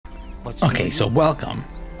Okay, so welcome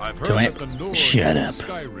to it. Shut up.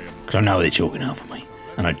 Because I know they're talking over me.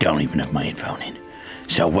 And I don't even have my headphone in.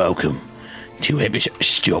 So welcome to episode...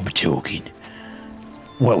 Stop talking.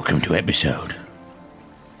 Welcome to episode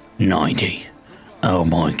 90. Oh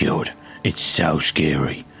my god. It's so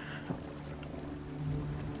scary.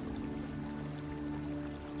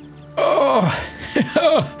 Oh!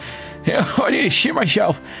 I need to shit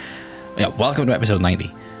myself. Yeah, welcome to episode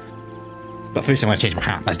 90. But first I'm going to change my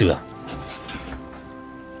hat. Let's do that.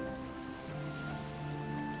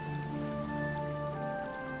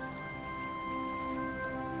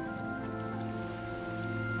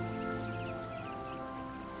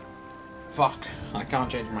 Fuck. I can't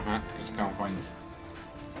change my hat because I can't find it.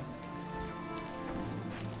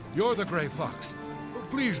 You're the Grey Fox.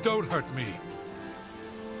 Please don't hurt me.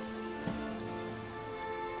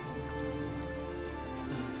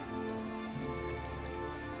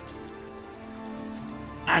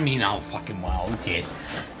 I mean, oh fucking well, who cares?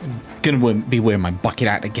 I'm gonna be wearing my bucket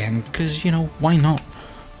hat again, because, you know, why not?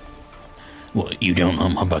 Well, you don't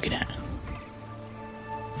want my bucket hat.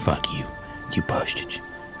 Fuck you, you bastards.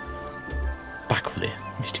 Back over there,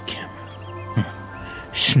 Mr. Camera.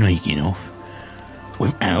 Sneaking off.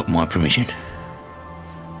 Without my permission.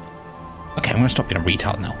 Okay, I'm gonna stop being a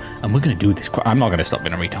retard now. And we're gonna do this. I'm not gonna stop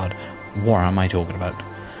being a retard. What am I talking about?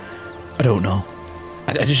 I don't know.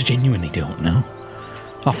 I just genuinely don't know.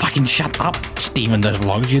 Oh, fucking shut up, Steven does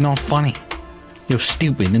vlogs. You're not funny. You're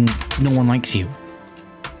stupid and no one likes you.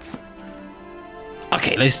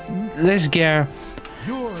 Okay, let's get...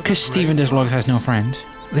 Because Steven does vlogs has no friends.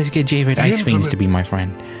 Let's get J-Raid Ice Fiends to be my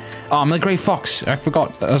friend. Oh, I'm the Grey Fox. I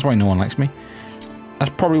forgot. That's why no one likes me.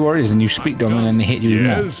 That's probably what it is, and you speak to them and then they hate you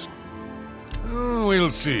even more.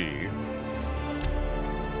 We'll see.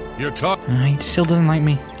 You're talking. He still doesn't like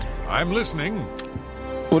me. I'm listening.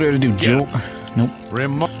 What do I do, joke? Nope.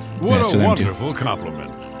 What a wonderful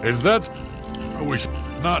compliment. Is that... I wish...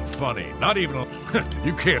 Not funny. Not even...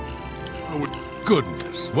 You can't... Oh,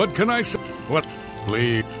 goodness. What can I say? What?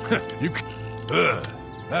 Please. You can't...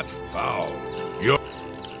 That's foul. You're...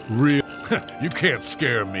 Real... You can't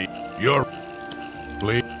scare me. You're...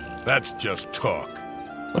 Please. That's just talk.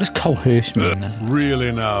 What does coerce mean then?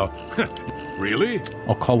 Really now? Really?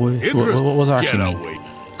 Or coerce? What was that actually mean?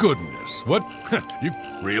 Goodness. What? You...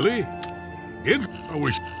 Really? I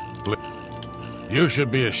wish... You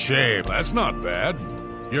should be ashamed. That's not bad.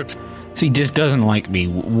 You're... So he just doesn't like me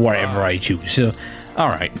wherever I choose. So,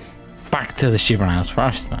 alright. Back to the Shivering House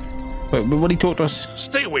first then. Wait, what did he talk to us?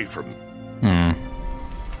 Stay away from...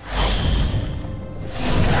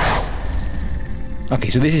 Okay,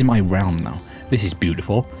 so this is my realm now. This is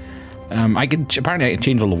beautiful. Apparently I can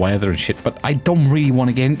change all the weather and shit, but I don't really want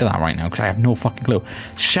to get into that right now because I have no fucking clue.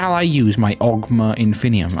 Shall I use my Ogma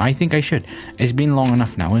Infinium? I think I should. It's been long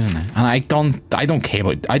enough now, isn't it? And I don't care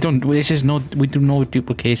about... we do no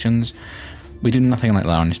duplications. We do nothing like that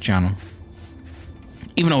on this channel.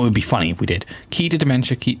 Even though it would be funny if we did. Key to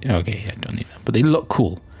Dementia, key... Okay, yeah, I don't need that. But they look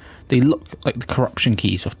cool. They look like the corruption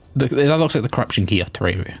keys of... That looks like the corruption key of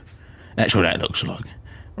Terraria. That's what that looks like.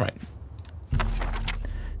 Right.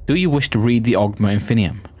 Do you wish to read the Ogma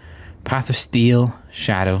Infinium? Path of Steel,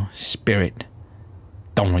 Shadow, Spirit.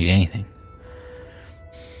 Don't read anything.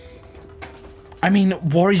 I mean,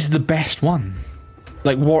 what is the best one?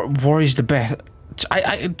 Like, what is the best...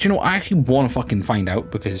 do you know, I actually want to fucking find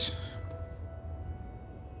out, because...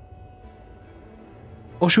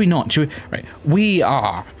 Or should we not? Should we... Right. We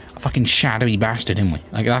are a fucking shadowy bastard, aren't we?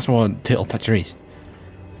 Like, that's what Turtle Toucher is.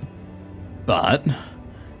 But...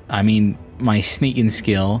 I mean... My sneaking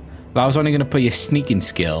skill. But I was only going to put your sneaking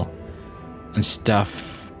skill and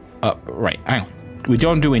stuff up. Right, hang on. We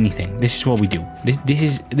don't do anything. This is what we do.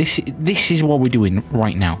 This is what we're doing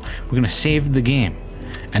right now. We're going to save the game,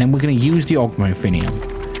 and then we're going to use the Ogma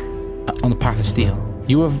Infinium on the Path of Steel.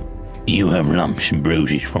 You have lumps and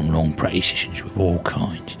bruises from long practices with all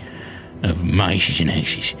kinds of maces and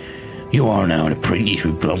axes. You are now an apprentice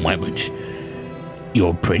with blunt weapons.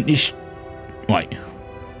 Your apprentice. Wait.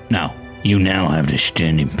 Now. You now have the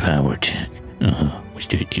standing power attack, which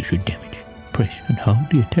does extra damage. Press and hold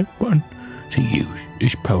the attack button to use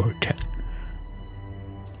this power attack.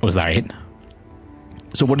 Was that it?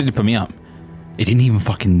 So what did it put me up? It didn't even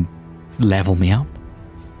fucking level me up.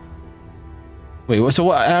 Wait, so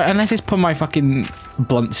what? Unless it's put my fucking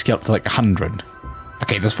blunt skill up to like 100.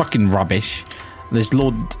 Okay, that's fucking rubbish. There's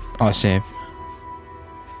load... Oh, save.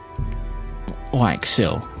 Like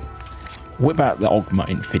so. Whip out the Ogma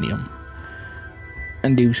Infinium.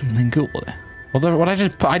 And do something cool there. What I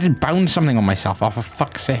just bounced something on myself. Oh, for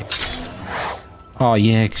fuck's sake. Oh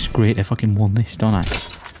yeah, it's great. I fucking won this, don't I?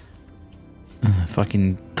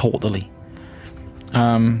 fucking totally.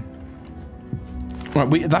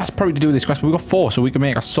 Right, that's probably to do with this quest, but we've got 4, so we can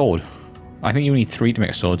make a sword. I think you need 3 to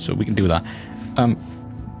make a sword, so we can do that.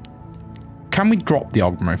 Can we drop the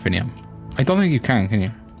Ogmorphinium? I don't think you can you?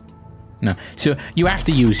 No. So you have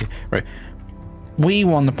to use it, right? We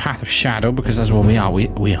want the path of shadow because that's what we are.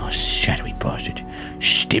 We are shadowy bastards.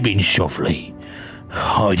 Stibbing softly,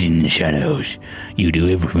 hiding in the shadows. You do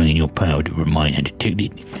everything in your power to remain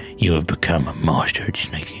undetected. You have become a master at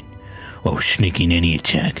sneaking. While sneaking any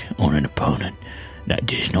attack on an opponent that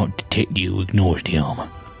does not detect you ignores the armor.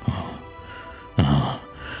 Oh,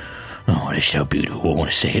 that's so beautiful. I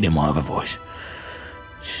want to say it in my other voice.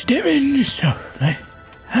 Stibbing softly,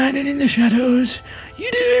 hiding in the shadows.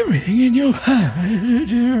 You do everything in your power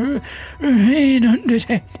to remain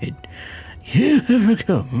undetected. You have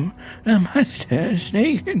become a master at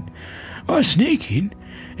sneaking. While sneaking,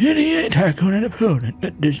 any attack on an opponent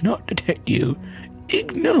that does not detect you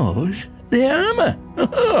ignores the armor.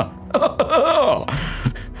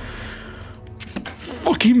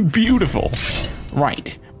 Fucking beautiful.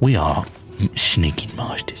 Right, we are sneaking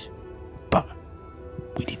masters, but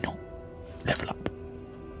we did not level up.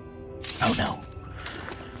 Oh no.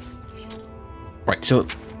 Right, so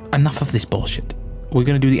enough of this bullshit. We're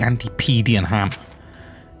gonna do the anti-Pedian hammer,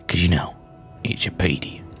 because you know it's a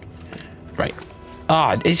PD. Right.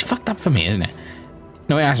 It's fucked up for me, isn't it?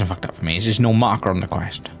 No, it hasn't fucked up for me. It's just no marker on the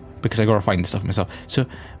quest because I gotta find the stuff myself. So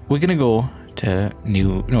we're gonna go to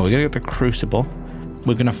we're gonna go to Crucible.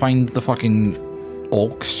 We're gonna find the fucking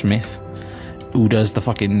Orc Smith who does the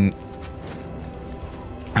fucking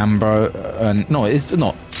amber. No, it's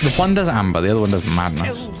not. The one does amber. The other one does madness.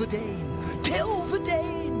 Tell the Dane. Tell the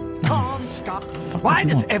Dane. Can't stop. Why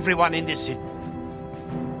does everyone in this city?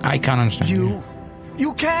 I can't understand.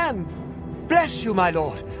 You can. Bless you, my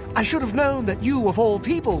lord. I should have known that you, of all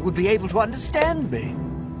people, would be able to understand me.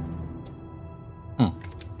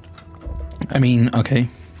 I mean, okay.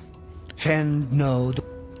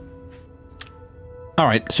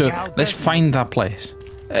 Alright, so let's find that place.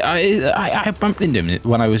 I bumped into him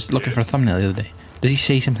when I was looking for a thumbnail the other day. Does he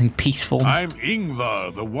say something peaceful? I'm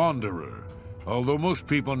Ingvar the Wanderer. Although most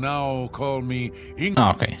people now call me Ingvar.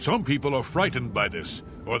 Oh, okay. Some people are frightened by this,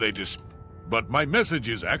 or they just... But my message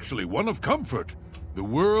is actually one of comfort. The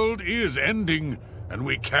world is ending, and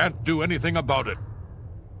we can't do anything about it.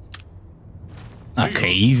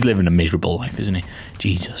 Okay, he's living a miserable life, isn't he?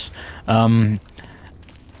 Jesus. I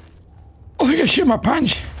think I shit my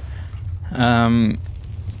pants. I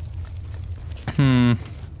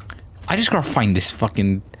just gotta find this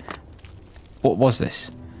fucking... What was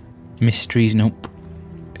this? Mysteries, nope.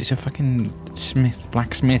 It's a fucking smith,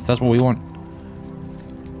 blacksmith, that's what we want.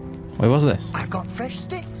 Where was this? I've got fresh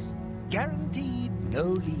sticks. Guaranteed no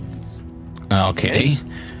leaves. Okay.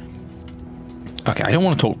 Okay, I don't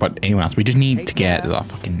want to talk about anyone else. We just need to get that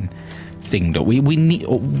fucking thing that we need.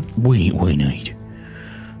 Oh, we need.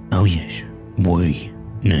 Oh yes, we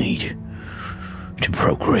need to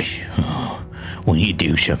progress. Oh, we need to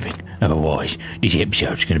do something. Otherwise, this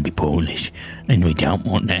episode's going to be pointless, and we don't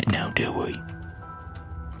want that now, do we?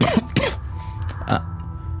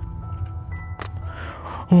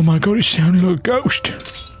 Oh my god, it's sounding like a ghost.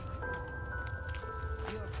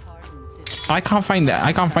 I can't find that.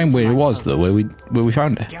 I can't find where it was though. Where we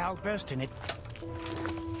found it.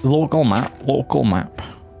 Local map. Local map.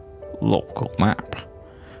 Local map.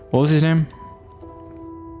 What was his name?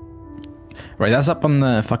 Right, that's up on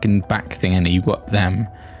the fucking back thing, and you go up them.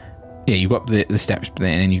 Yeah, you go up the steps, and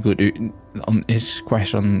then you go to on his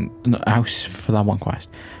quest on the house for that one quest.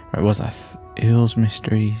 Right, what's that? Earl's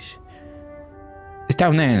Mysteries. It's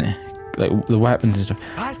down there, isn't it? Like the weapons and stuff.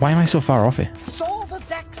 Why am I so far off it?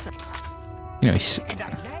 You know, he's...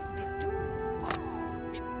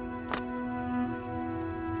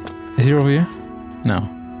 Is he over here? No.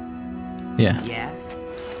 Yeah. Yes.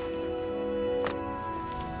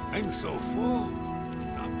 I'm so full.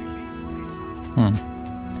 Not the least.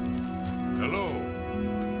 Hello.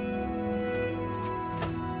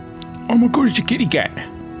 Oh my god, it's a kitty cat.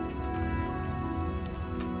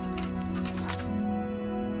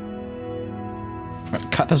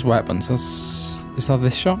 Right, cat does weapons. Is that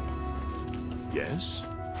this shop? Yes.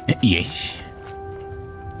 Yes.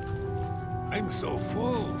 I'm so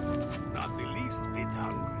full. Not the least bit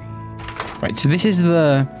hungry. Right, so this is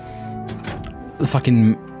the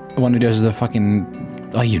fucking one who does the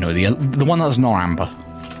fucking... Oh, you know, the one that's not amber.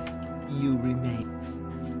 You remain.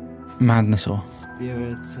 Madness ore.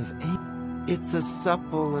 Spirits of eight. It's a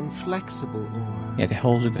supple and flexible ore. Yeah, it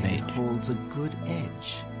holds a good edge. It holds a good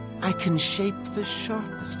edge. I can shape the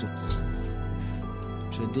sharpest of them.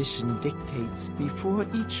 Tradition dictates before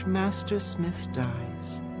each master smith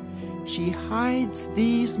dies, she hides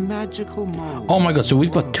these magical molds. Oh my god, so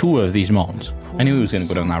we've got 2 of these molds. I knew he was going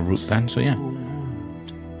to go down that route then, so yeah.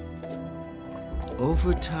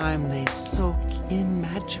 Over time, they soak in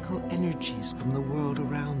magical energies from the world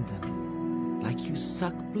around them, like you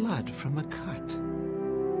suck blood from a cut.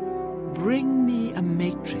 Bring me a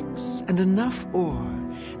matrix and enough ore,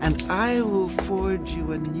 and I will forge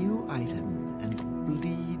you a new item and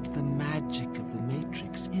bleed the magic of the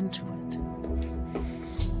matrix into it.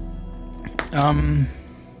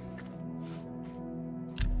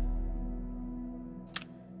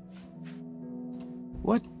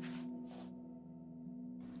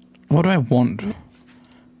 What do I want?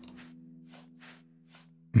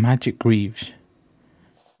 Magic greaves.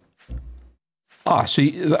 Ah, so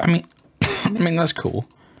I mean, that's cool.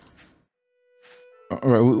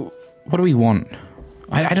 Alright, what do we want?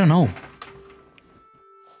 I don't know.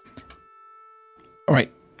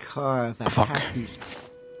 Alright. Carve a fuck. happy...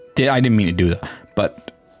 I didn't mean to do that,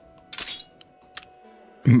 but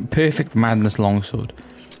perfect madness longsword.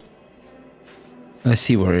 Let's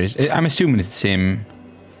see where it is. I'm assuming it's the same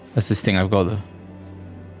as this thing I've got though.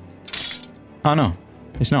 Oh no,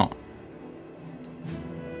 it's not.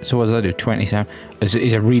 So what does that do? 27. It's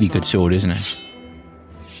a really good sword, isn't it?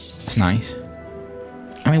 It's nice.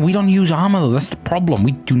 I mean, we don't use armor though. That's the problem.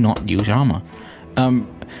 We do not use armor.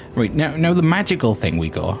 Right now the magical thing we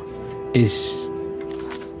got is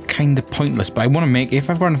kind of pointless. But I want to make. If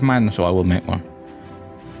I've got enough madness, so I will make one.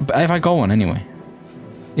 But if I got one anyway.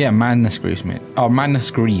 Yeah, madness greaves, mate. Oh,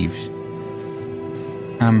 madness greaves.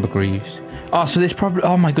 Amber greaves. Oh, so there's probably.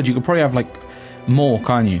 Oh my god, you could probably have like more,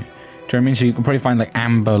 can't you? Do you know what I mean? So you could probably find like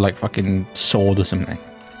amber, like fucking sword or something.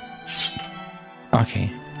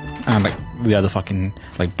 Okay. And like the other fucking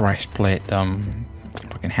like breastplate,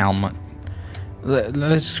 fucking helmet.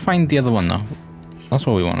 Let's find the other one though. That's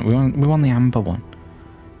what we want. We want the amber one.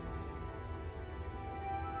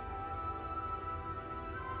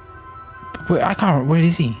 But I can't. Where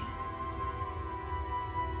is he?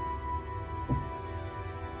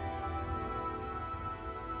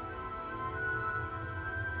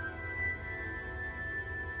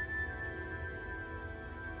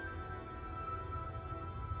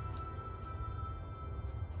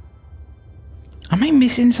 Am I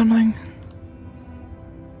missing something?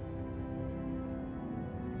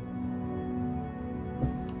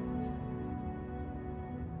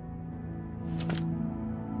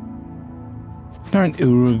 There aren't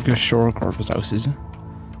Urugashorkorp's houses.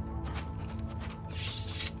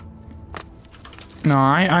 No,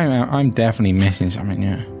 I'm definitely missing something,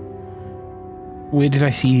 yeah. Where did I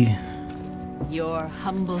see? Your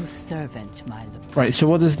humble servant, my lord. Right, so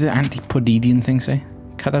what does the Antipodidian thing say?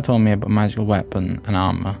 Kata told me about magical weapon and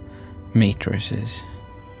armor. Matrices.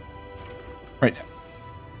 Right.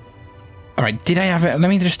 Alright, did I have it? Let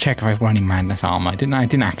me just check if I've got any madness armor. I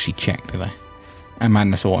didn't actually check, did I? And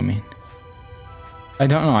madness ore, I mean. I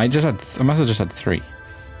don't know, I must have just had 3.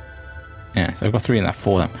 Yeah, so I've got 3 in that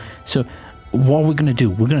for them. So, what are we gonna do?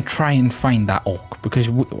 We're gonna try and find that orc, because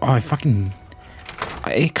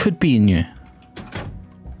it could be in you.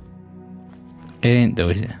 It ain't though,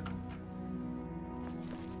 is it?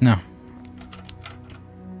 No.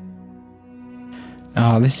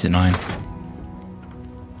 Oh, this is annoying.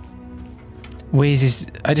 Where is this?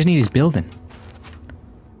 I just need his building.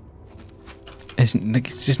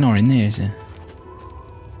 It's just not in there, is it?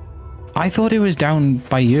 I thought it was down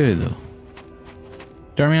by here, though. Do you know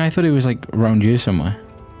what I mean? I thought it was like around here somewhere.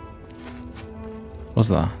 What's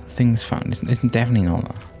that? Things found. It's definitely not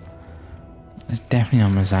that. It's definitely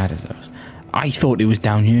not my side of those. I thought it was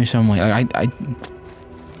down here somewhere. Like,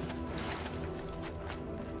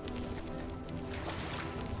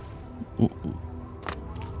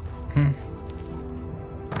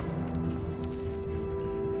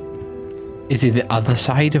 Is it the other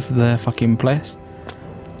side of the fucking place?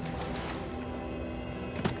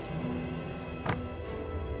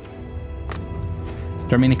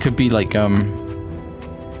 I mean, it could be like,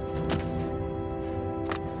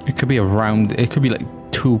 it could be around, it could be like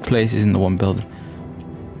 2 places in the one building.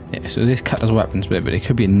 Yeah, so this cutter's weapons bit, but it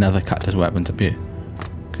could be another cutter's weapons up here.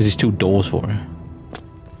 Because there's 2 doors for it.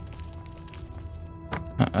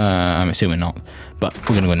 I'm assuming not, but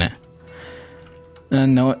we're gonna go in there.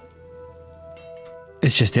 No,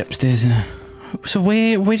 it's just the upstairs, isn't it? So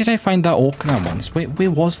where did I find that orc that once?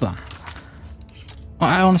 Where was that?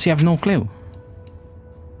 I honestly have no clue.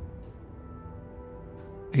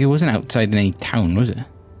 It wasn't outside any town, was it?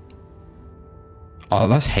 Oh,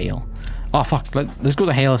 that's Hale. Oh, fuck. Let's go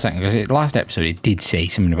to Hale a second, because last episode it did say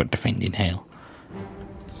something about defending Hale.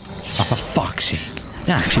 Oh, for fuck's sake.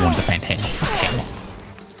 I actually want to defend Hale. Fuck Hale.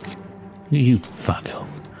 You fuck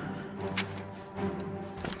off.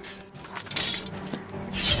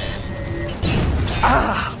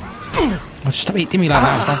 Oh, stop hitting me like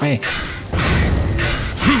that, stop it.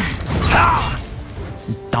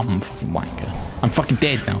 Dumb fucking wanker. I'm fucking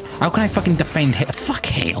dead now. How can I fucking defend Hale? Fuck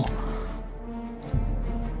Hale.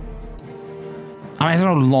 I don't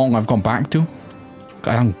know how long I've gone back to.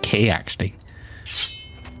 I don't care, actually.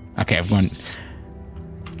 Okay, I've gone...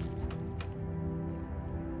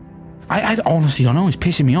 I honestly don't know. It's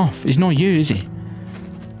pissing me off. It's not you, is it?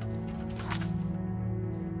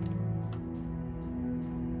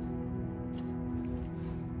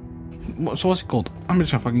 So what's it called? I'm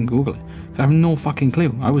just gonna fucking Google it. I have no fucking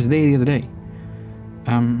clue. I was there the other day.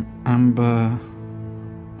 Amber...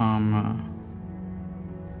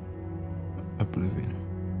 Oblivion.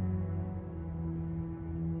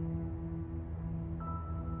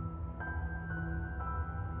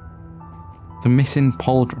 The missing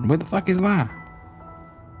pauldron. Where the fuck is that?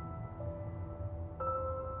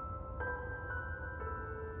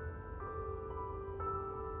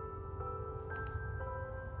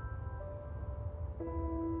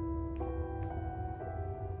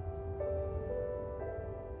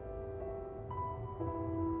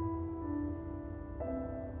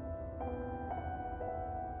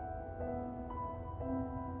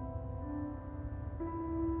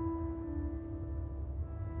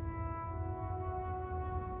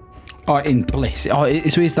 Oh, in Bliss. Oh,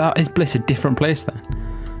 so is Bliss a different place then?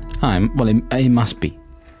 Well, it must be.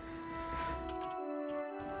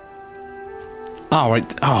 Oh,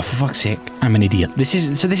 right. Oh, for fuck's sake. I'm an idiot. This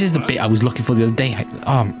is the bit I was looking for the other day.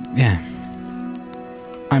 Yeah.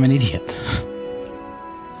 I'm an idiot.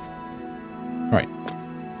 Right.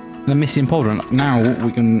 The missing pauldron. Now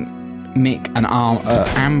we can make an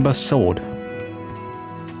amber sword.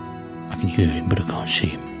 I can hear him, but I can't see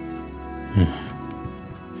him.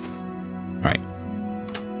 Right.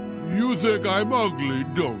 You think I'm ugly,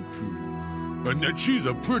 don't you? And that she's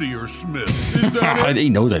a prettier smith. Is that it? He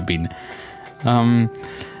knows I've been. Amber.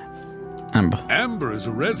 Amber is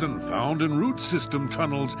a resin found in root system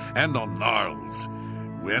tunnels and on gnarls.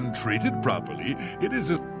 When treated properly, it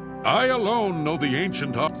is I alone know the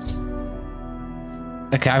ancient art.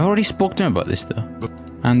 Okay, I've already spoken to him about this though.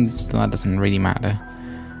 And that doesn't really matter.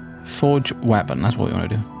 Forge weapon, that's what we want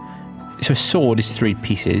to do. So a sword is 3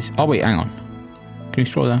 pieces. Oh wait, hang on. Can you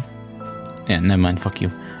scroll down? Yeah, never mind, fuck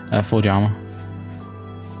you. Forge armor.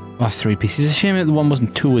 That's 3 pieces. It's a shame that the one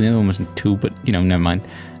wasn't 2 and the other one wasn't 2, but you know, never mind.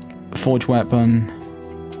 Forge weapon.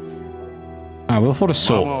 We'll forge a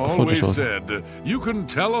sword. Mama always said, you can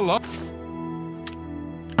tell a lot.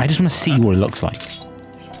 I just want to see what it looks like.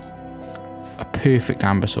 A perfect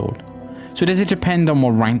amber sword. So does it depend on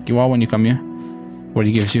what rank you are when you come here? What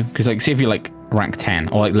he gives you? Because like, say if you're like rank 10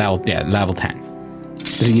 or like level 10,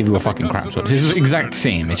 does he give you a fucking crap sword? It's the exact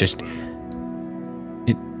same. It's just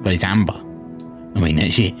but it's amber. I mean,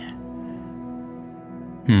 that's it.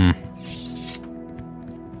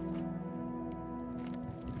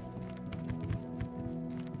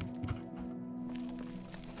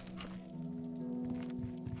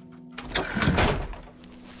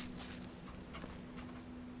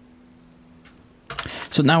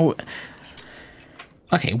 So now,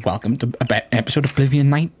 okay, welcome to episode of Oblivion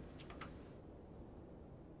Night.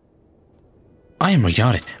 I am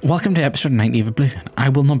retarded. Welcome to episode 90 of Oblivion. I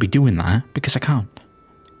will not be doing that because I can't.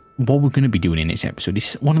 What we're going to be doing in this episode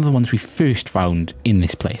is one of the ones we first found in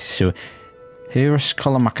this place. So, Heros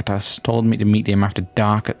Kolomakatas told me to meet him after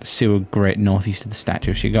dark at the sewer grate northeast of the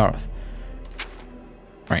statue of Shigarath.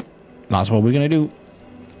 Right, that's what we're going to do.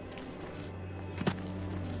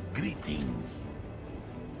 Greetings.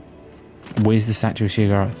 Where's the statue of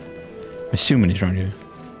Shigarath? I'm assuming it's around here.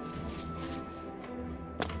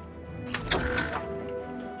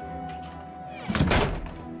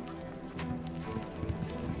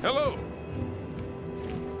 Hello.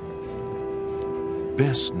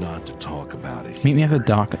 Best not to talk about it. Meet me after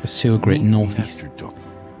dark at the sewer grate northeast.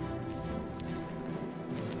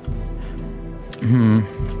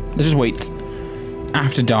 Let's just wait.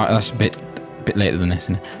 After dark, that's a bit later than this,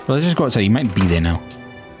 isn't it? Well, let's just go outside. He might be there now.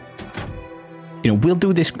 You know, we'll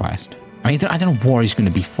do this quest. I mean, I don't know what he's going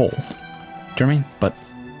to be for. Do you know what I mean? But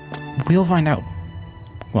we'll find out.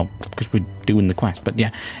 Well, because we're doing the quest. But yeah,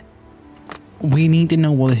 we need to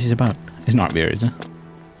know what this is about. It's not here, is it?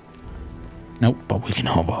 Nope, but we can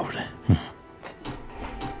know about it.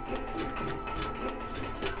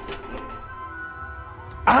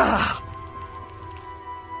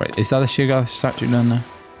 Right, is that the Shigarath statue down there?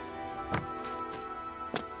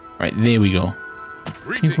 Right, there we go.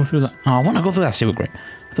 Can you go through that? Oh, I want to go through that sewer grate.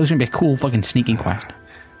 I thought it was going to be a cool fucking sneaking quest.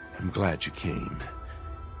 I'm glad you came.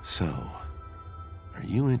 So, are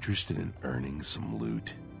you interested in earning some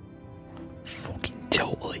loot? Fucking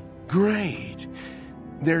totally. Great.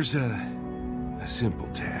 There's a simple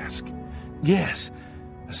task. Yes,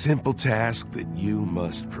 a simple task that you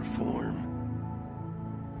must perform.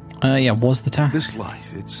 Yeah, what's the task? This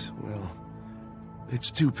life, it's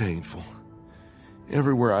too painful.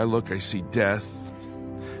 Everywhere I look, I see death,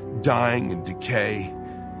 dying and decay.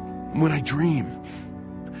 When I dream,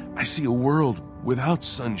 I see a world without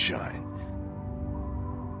sunshine.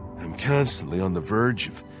 I'm constantly on the verge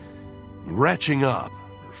of retching up,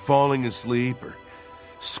 or falling asleep, or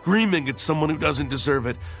screaming at someone who doesn't deserve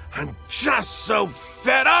it. I'm just so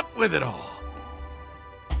fed up with it all.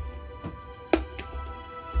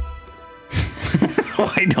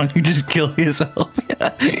 Why don't you just kill yourself?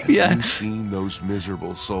 Yeah. Have you seen those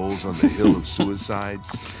miserable souls on the hill of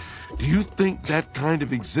suicides? Do you think that kind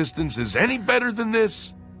of existence is any better than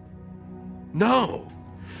this? No.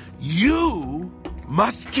 You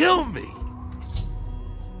must kill me.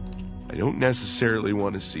 I don't necessarily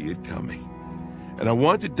want to see it coming. And I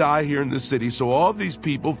want to die here in the city so all these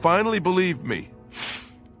people finally believe me.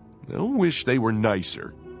 They'll wish they were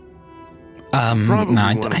nicer. No,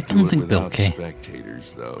 I don't think they'll care.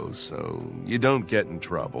 Spectators, though, so you don't get in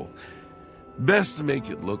trouble. Best to make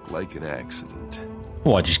it look like an accident.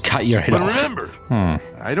 What, just cut your head off? But remember,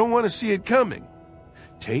 I don't want to see it coming.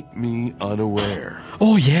 Take me unaware.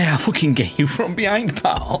 Oh yeah, I'll fucking get you from behind,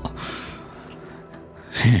 pal.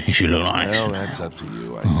 You should look like Well, that's up to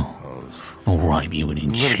you, I suppose. I'll rape you and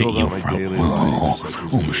then slit your throat.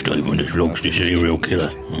 I'm Stephen, this looks a serial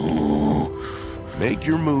killer. Make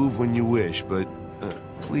your move when you wish, but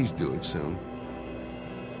please do it soon.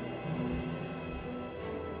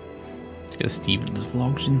 Let's get Stephen's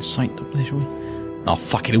vlogs in sight up this way. Oh,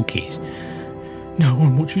 fuck it, who cares? No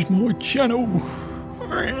one watches my channel.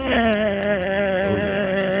 Oh, yeah.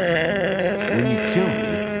 When you kill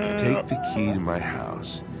me, take the key to my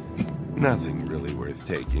house. Nothing really worth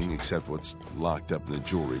taking except what's locked up in the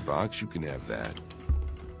jewelry box. You can have that.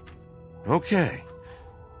 Okay.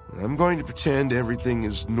 I'm going to pretend everything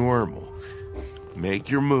is normal.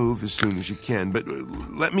 Make your move as soon as you can, but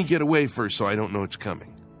let me get away first so I don't know it's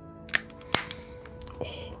coming.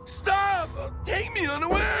 Oh. Stop! Take me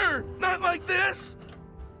unaware! Not like this!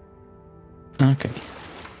 Okay.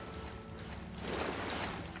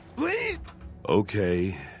 Please?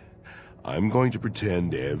 Okay. I'm going to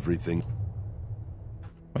pretend everything...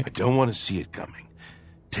 Wait. I don't want to see it coming.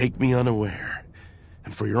 Take me unaware.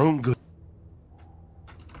 And for your own good...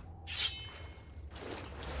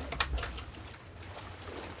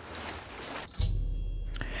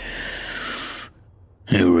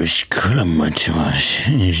 Clementus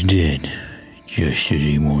is dead, just as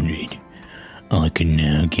he wanted. I can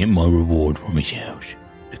now get my reward from his house.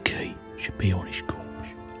 The key should be on his corpse.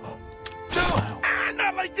 No!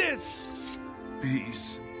 Not like this!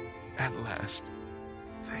 Peace. At last.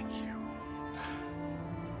 Thank you.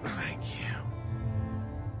 Thank you.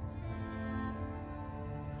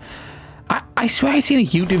 I swear I seen a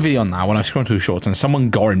YouTube video on that when I was scrolling through shorts and someone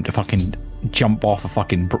got him to fucking jump off a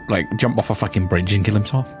fucking bridge and kill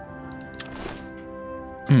himself.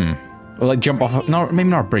 Or like jump off no, maybe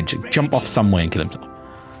not a bridge, like jump off somewhere and kill himself.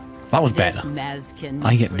 That was better.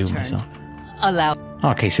 I get to do it myself.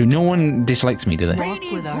 Okay, so no one dislikes me, do they? Walk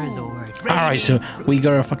with our Lord. Alright, so we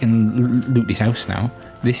gotta fucking loot this house now.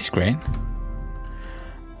 This is great.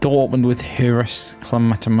 Door opened with Horus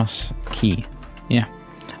Clematimus key. Yeah.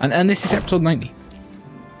 And this is episode 90.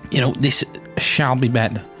 You know, this shall be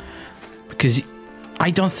better. Because I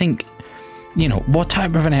don't think, you know, what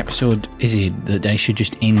type of an episode is it that I should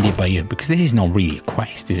just end it by you? Because this is not really a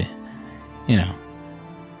quest, is it? You know.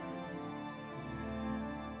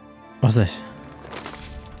 What's this?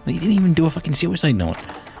 He didn't even do a fucking suicide note.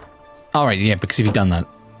 Alright, yeah, because if he'd done that,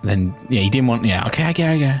 then, yeah, he didn't want, yeah, okay, I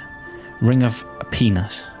get it. Ring of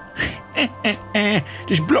penis.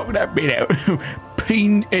 Just block that bit out.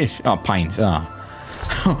 Penis. Oh, pines. Oh.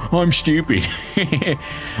 I'm stupid.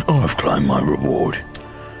 Oh, I've claimed my reward.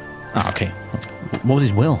 Oh, okay. What was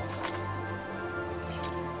his will?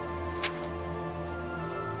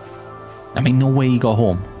 I mean, no way he got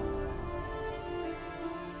home.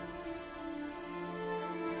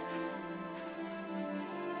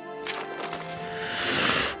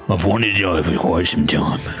 I've wanted to die for quite some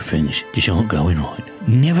time. Things just aren't going right.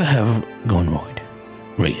 Never have gone right.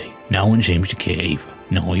 Really. No one seems to care either.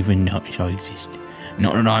 Not even notice I exist.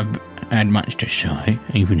 Not that I've had much to say.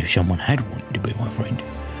 Even if someone had wanted to be my friend,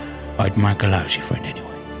 I'd make a lousy friend anyway.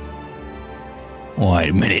 Wait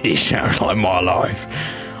a minute, this sounds like my life.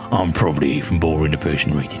 I'm probably even boring the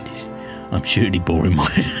person reading this. I'm certainly boring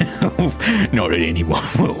myself. Not that anyone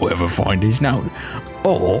will ever find this note.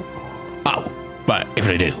 Or, but if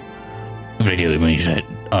they do, it means that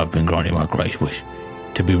I've been granted my greatest wish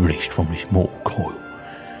to be released from this mortal coil.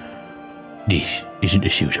 This isn't a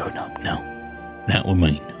suicide note, no. That would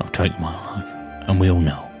mean I've taken my own life, and we all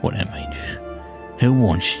know what that means. Who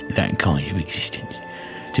wants that kind of existence?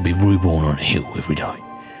 To be reborn on a hill every day,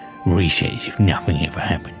 reset as if nothing ever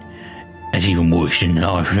happened. That's even worse than the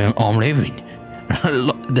life I'm living.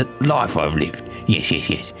 The life I've lived. Yes.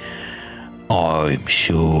 I'm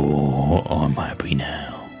sure I'm happy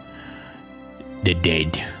now. The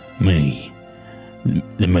dead me,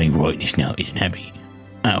 the me writing this note isn't happy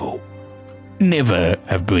at all. Never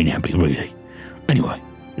have been happy, really. Anyway,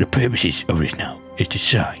 the purposes of this note is to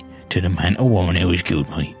say to the man or woman who has killed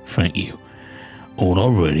me, thank you. All I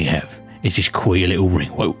really have is this queer little ring.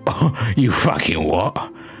 Whoa, you fucking what?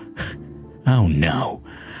 Oh no,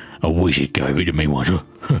 a wizard gave it to me once.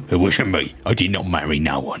 It wasn't me. I did not marry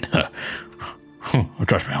no one.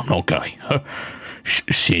 Trust me, I'm not gay.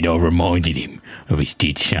 Said I reminded him of his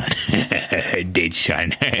dead son. Dead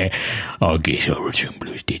son. I guess I resemble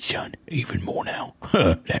his dead son even more now.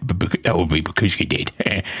 That would be because you're dead.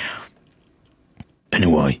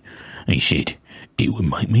 Anyway, he said it would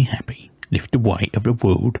make me happy. Lift the weight of the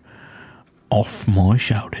world off my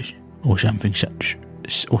shoulders, or some such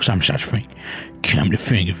thing. Come to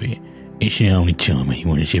think of it, it's the only time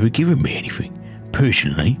anyone has ever given me anything.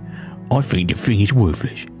 Personally, I think the thing is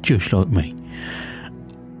worthless, just like me.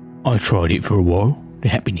 I tried it for a while, the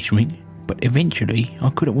happiness ring, but eventually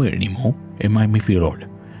I couldn't wear it anymore. It made me feel odd,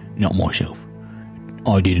 not myself.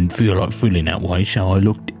 I didn't feel like feeling that way, so I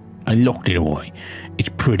locked it away. It's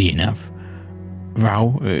pretty enough,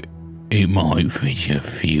 though it might fetch a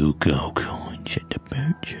few gold coins at the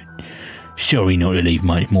merchant. Sorry not to leave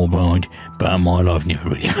much more behind, but my life never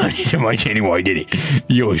really mattered so much anyway, did it?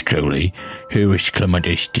 Yours truly, Horus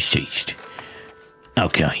Clematis, deceased.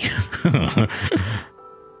 Okay.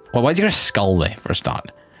 Well, why's he got a skull there for a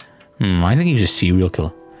start? I think he was a serial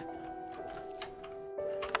killer.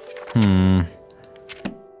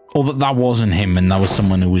 Or that wasn't him and that was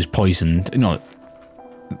someone who was poisoned. No,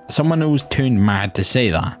 someone who was turned mad to say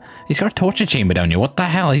that. He's got a torture chamber down here. What the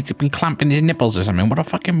hell? He's been clamping his nipples or something. What a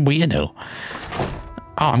fucking weirdo. Oh,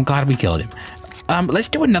 I'm glad we killed him. Let's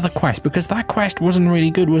do another quest, because that quest wasn't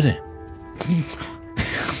really good, was it?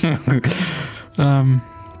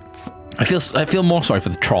 I feel more sorry for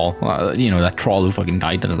the troll. You know, that troll who fucking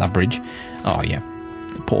died under that bridge. Oh, yeah.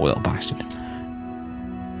 The poor little bastard.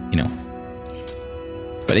 You know.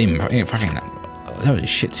 But him fucking... That was a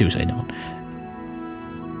shit suicide note.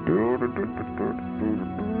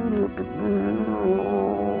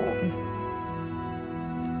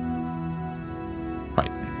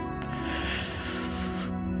 Right.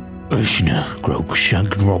 Ushna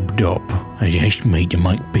Grobshank robbed up as asked me to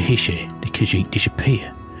make Bahisa because he'd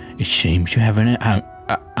disappear. It seems to have an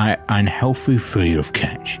unhealthy fear of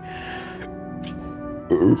cats.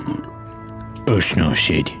 Ushna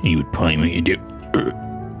said he would pay me to do...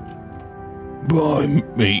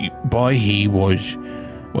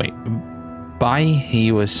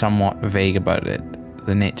 he was somewhat vague about it,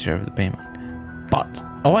 the nature of the payment. But,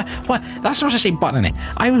 oh, what? That's supposed to say but in it.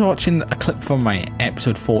 I was watching a clip from my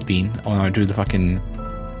episode 14 when I do the fucking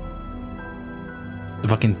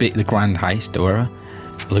bit, the grand heist or whatever,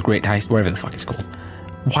 or the great heist, whatever the fuck it's called.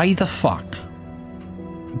 Why the fuck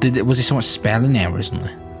was there so much spelling errors in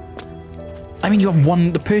there? I mean, you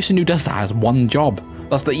have the person who does that has one job.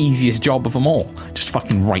 That's the easiest job of them all. Just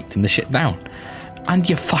fucking writing the shit down. And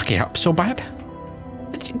you fuck it up so bad.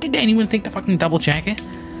 Did anyone think to fucking double check it?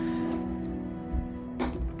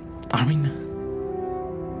 I mean...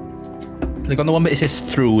 Like on the one bit it says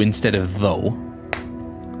through instead of though.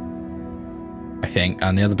 I think.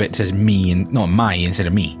 And the other bit says me and... No, my instead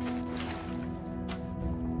of me.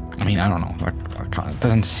 I mean, I don't know. It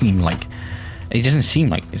doesn't seem like... It doesn't seem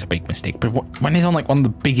like it's a big mistake. But when he's on like one of the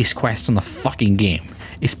biggest quests on the fucking game,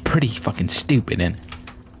 it's pretty fucking stupid, isn't it?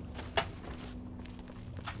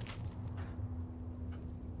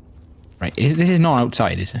 Right, this is not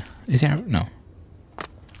outside, is it? Is it out? No.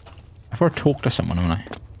 I've got to talk to someone, haven't I?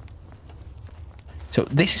 So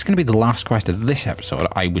this is going to be the last quest of this episode,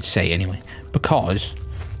 I would say, anyway. Because,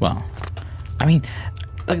 well, I mean,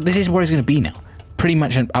 like, this is where it's going to be now. Pretty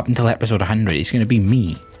much up until episode 100, it's going to be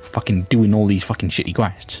me fucking doing all these fucking shitty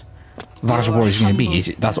quests. That's what it's going to be.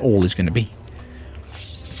 That's all it's going to be.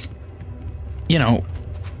 You know,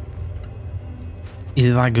 is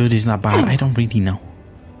it that good? Is that bad? I don't really know.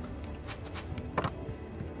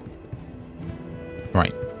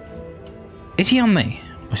 Right. Is he on there?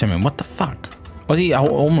 Or something? What the fuck? Oh, he's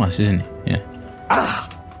homeless, isn't he? Yeah.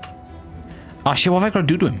 Oh shit, what have I got to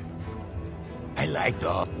do to him? I like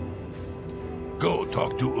dog. Go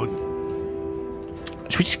talk to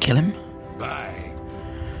Should we just kill him? Bye.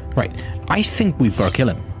 Right. I think we've got to kill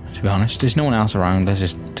him, to be honest. There's no one else around. Let's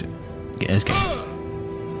just get his game.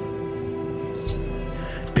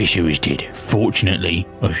 Bishop is dead. Fortunately,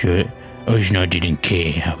 Usna didn't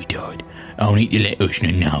care how he died. I need to let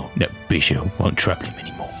Usna know that Bishop won't trouble him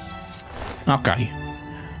anymore. Okay.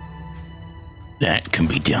 That can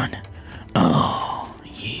be done. Oh,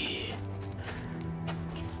 yeah.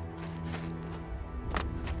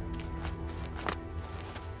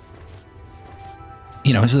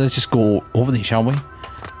 You know, so let's just go over this, shall we?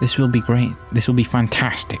 This will be great. This will be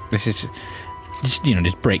fantastic. This is just you know,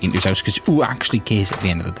 just break into his house because who actually cares at the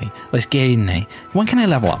end of the day? Let's get in there. When can I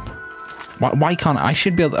level up? Why can't I? I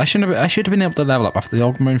should have been able to level up after the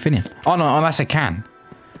Ogma Infinium. Oh no, unless I can.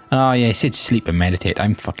 Oh yeah, I said sleep and meditate.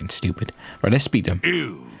 I'm fucking stupid. Right, let's speak to him.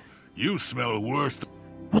 Ew, you smell worse.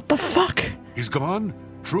 What the fuck? He's gone?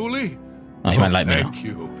 Truly? Oh, he might like me now. Thank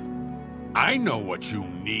you. I know what you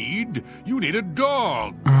need. You need a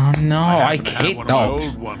dog. Oh no, I hate one dogs.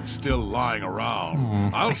 Of my old ones still lying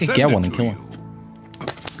around. I'll I could send get it one to and kill you. one.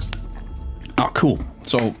 Oh, cool.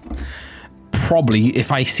 So, probably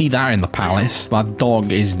if I see that in the palace, that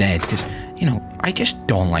dog is dead. Because, you know, I just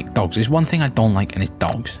don't like dogs. There's one thing I don't like, and it's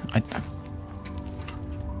dogs. They're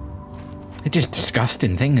just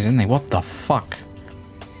disgusting things, isn't they? What the fuck?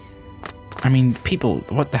 I mean, people,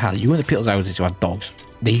 what the hell? You go to people's houses who have dogs.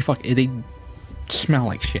 They smell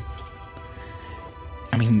like shit.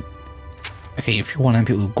 I mean, okay, if you're one of them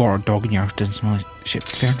people who've got a dog in your house doesn't smell like shit,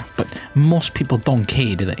 fair enough. But most people don't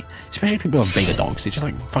care, do they? Especially people who have bigger dogs. They just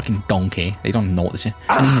like fucking don't care. They don't notice it.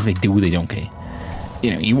 And even if they do, they don't care.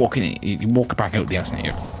 You know, you walk back out the house and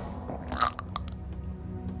you're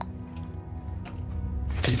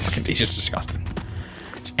it's just disgusting.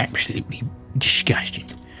 It's absolutely disgusting.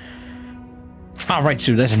 Alright,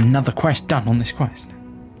 so there's another quest done on this quest.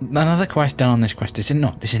 Another quest done on this quest. There's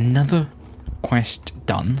another quest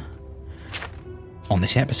done on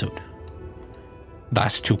this episode.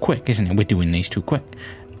 That's too quick, isn't it? We're doing these too quick.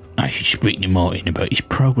 I should speak to Martin about his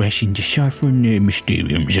progress in deciphering the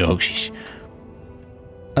Mysterium's axis.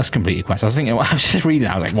 That's completed quest. I was just reading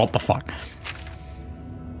it, I was like, what the fuck?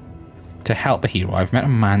 To help a hero, I've met a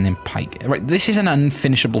man named Pike. Right, this is an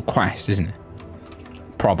unfinishable quest, isn't it?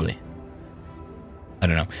 Probably. I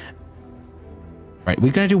don't know. Right,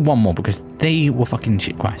 we're gonna do one more because they were fucking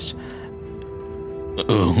shit quests.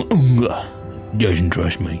 Doesn't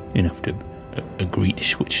trust me enough to agree to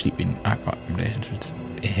switch sleeping accommodations with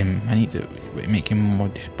him. I need to make him more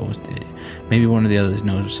disposed to it. Maybe one of the others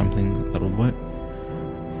knows something that'll work.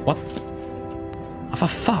 What? Oh, for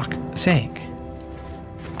fuck's sake.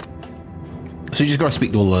 So you just gotta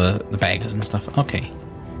speak to all the beggars and stuff. Okay.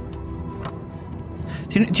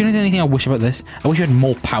 Do you know anything I wish about this? I wish you had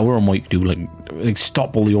more power on what you could do, like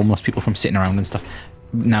stop all the homeless people from sitting around and stuff.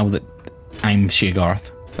 Now that I'm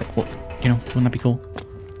Sheargarth, like what, you know, wouldn't that be cool?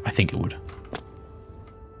 I think it would.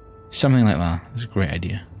 Something like that. That's a great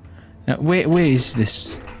idea. Now, where is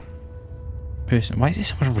this person? Why is there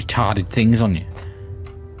so much retarded things on you?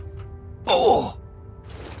 Oh.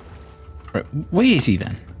 Right, where is he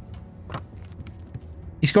then?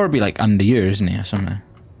 He's got to be like under here, isn't he, or something?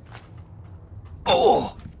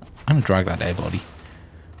 Oh! I'm gonna drag that dead body.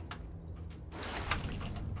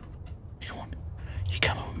 Come on. You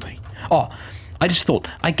come on with me. Oh, I just thought,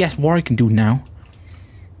 I guess what I can do now,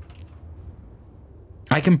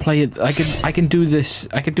 I can play it, I can do this,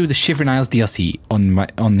 I could do the Shivering Isles DLC on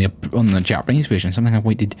the Japanese version, something I've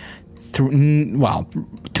waited through, well,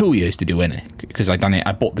 2 years to do, innit? Because I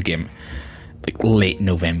bought the game like late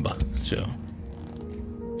November, so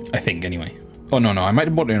I think anyway. Oh no, I might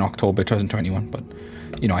have bought it in October 2021, but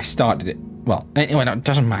you know, I started it. Well, anyway, no, it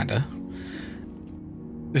doesn't matter.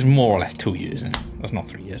 It's more or less 2 years, and that's not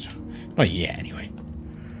 3 years. Oh yeah, anyway.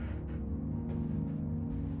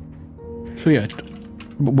 So yeah,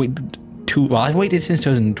 I've waited since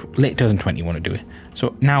late 2021 to do it.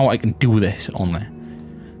 So now I can do this on there.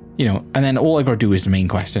 You know, and then all I gotta do is the main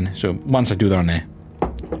question. So once I do that on there,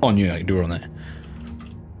 I can do it on there.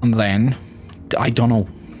 And then, I don't know.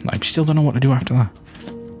 I still don't know what to do after that.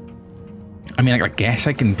 I mean, like, I guess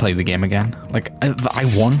I can play the game again. Like, I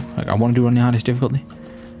won. Like, I want to do it on the hardest difficulty.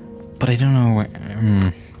 But I don't know.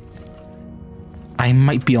 I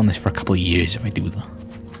might be on this for a couple of years if I do that.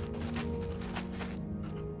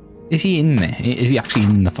 Is he in there? Is he actually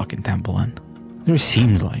in the fucking temple then? It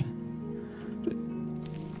seems like.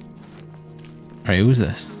 Alright, who's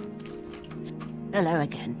this? Hello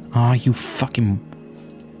again. Oh, you fucking...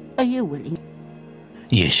 Are you willing?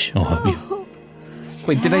 Yes, I'll help you.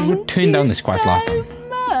 Wait, did I turn down this quest last time?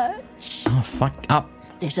 Much. Oh, fuck up.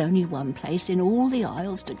 There's only one place in all the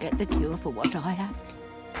Isles to get the cure for what I have.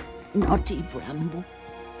 Knotty Bramble.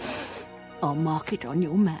 I'll mark it on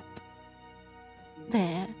your map.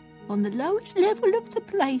 There, on the lowest level of the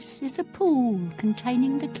place, is a pool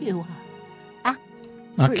containing the cure.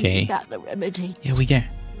 Okay. That the remedy. Here we go.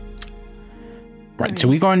 Right, so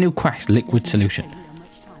we got a new quest, Liquid Solution.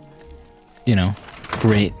 You know,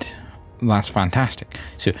 great. That's fantastic.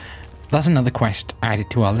 So, that's another quest added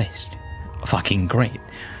to our list. Fucking great.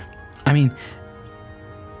 I mean,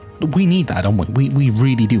 we need that, don't we? We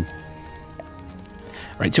really do.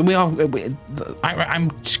 Right, so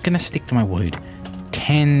I'm just gonna stick to my word.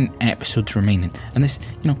 10 episodes remaining. And this,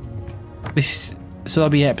 you know, so that'll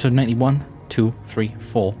be episode 91, 2, 3,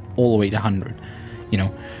 4, all the way to 100. You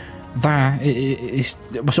know, that is,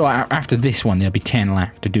 so after this one, there'll be 10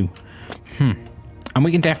 left to do. And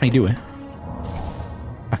we can definitely do it.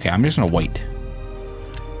 Okay, I'm just gonna wait.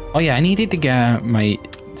 Oh yeah, I needed to get my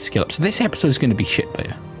skill up. So this episode is gonna be shit,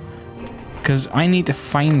 player. Because I need to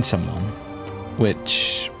find someone,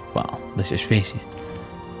 which, well, let's just face it.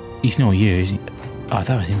 He's not here, is he? Oh,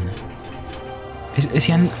 that was him then. Is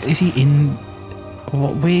he in?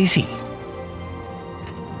 Where is he?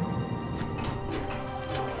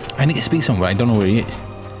 I need to speak to someone, but I don't know where he is.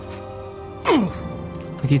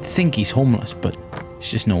 Like, you'd think he's homeless, but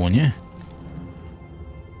it's just no one here.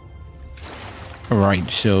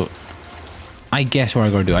 Alright, so I guess what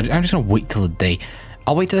I'm gonna do, I'm just gonna wait till the day.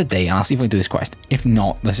 I'll wait till the day and I'll see if I can do this quest. If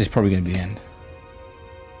not, this is probably gonna be the end.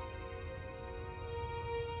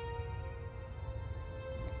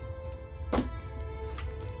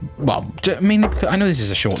 Well, I mean, I know this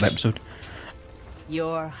is a short episode.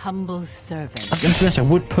 Your humble servant. To be honest, I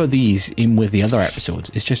would put these in with the other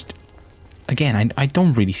episodes. It's just, again, I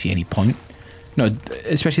don't really see any point. No,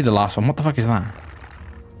 especially the last one. What the fuck is that?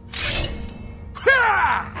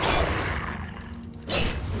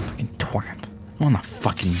 Fucking twat. I want that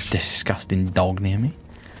fucking disgusting dog near me.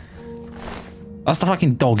 That's the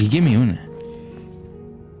fucking dog you give me, isn't it?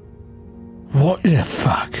 What the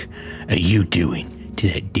fuck are you doing to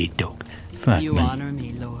that dead dog? Fuck You me. honor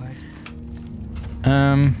me, Lord.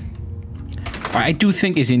 I do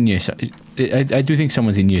think it's in here. I do think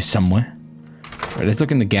someone's in here somewhere. Right, let's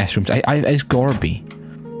look in the guest rooms. It's gotta be.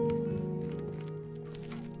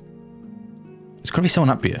 There's gotta be someone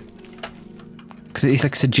up here. Because it's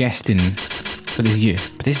like suggesting that he's here.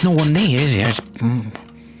 But there's no one there, is there?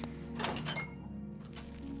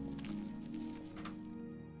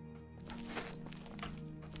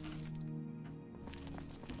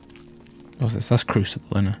 What's this? That's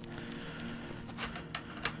Crucible, isn't it?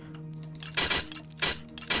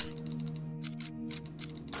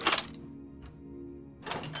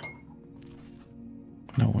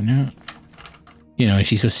 No one yet. You know,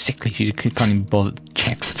 she's so sickly, she can't even bother to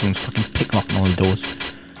check that someone's fucking picklocking all the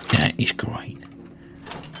doors. Yeah, it's great.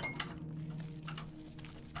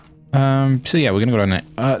 So yeah, we're gonna go down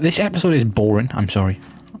there. This episode is boring, I'm sorry.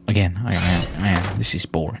 Again, I am. This is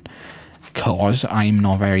boring. Because I'm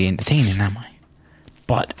not very entertaining, am I?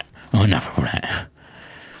 But, enough of that.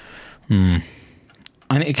 Can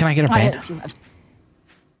I get a bed?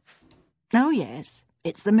 Oh yes,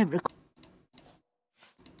 it's the miracle.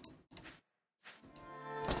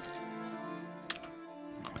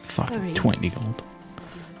 Fucking 20 gold.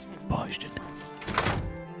 Bastard.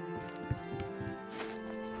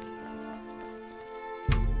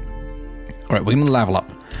 Alright, we're gonna level up.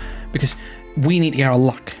 Because we need to get our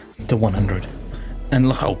luck to 100. And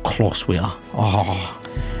look how close we are. Oh,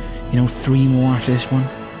 you know, 3 more after this one.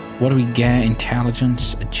 What do we get?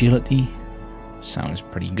 Intelligence, agility. Sounds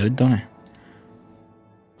pretty good, don't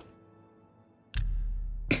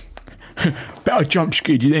it? Better jump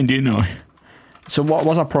scared you then, didn't I? So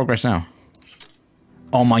what's our progress now?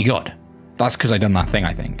 Oh my god. That's because I done that thing,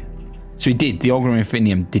 I think. So he did. The Augury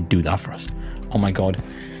Infinium did do that for us. Oh my god.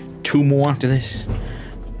 2 more after this.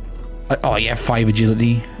 Oh yeah, 5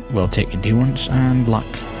 agility. We'll take endurance and luck.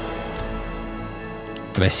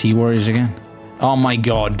 Did I see warriors again? Oh my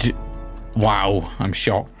god. Wow, I'm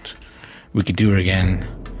shocked. We could do it again.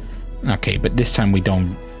 Okay, but this time we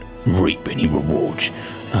don't reap any rewards.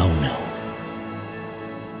 Oh no.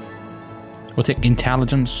 We'll take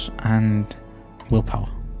intelligence and willpower.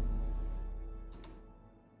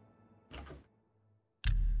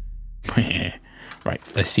 Right,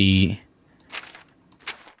 let's see.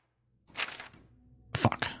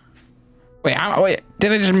 Fuck. Wait,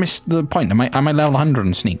 did I just miss the point? Am I level 100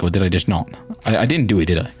 on sneak, or did I just not? I didn't do it,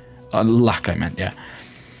 did I? Luck, I meant, yeah.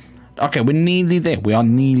 Okay, we're nearly there. We are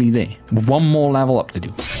nearly there. 1 more level up to do.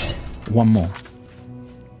 1 more.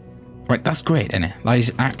 Right, that's great, isn't it? That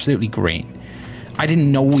is absolutely great. I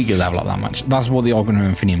didn't know we could level up that much. That's what the Organ of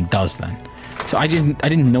Infinium does then. So I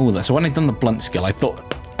didn't know that. So when I done the blunt skill, I thought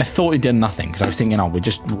it did nothing because I was thinking, oh, we're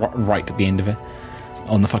just right at the end of it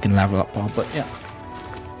on the fucking level up bar. But yeah,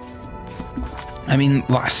 I mean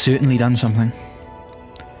that's certainly done something.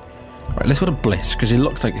 Right, let's go to Bliss because it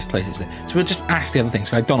looks like this place is there. So we'll just ask the other things.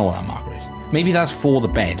 So I don't know what that marker is. Maybe that's for the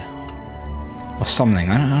bed or something.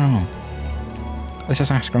 I don't know. Let's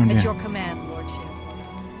just ask around here. At your command, Lordship.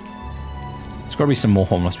 There's got to be some more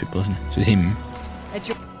homeless people, isn't it? So it's him. At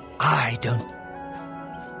your... I don't...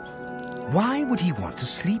 Why would he want to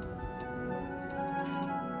sleep?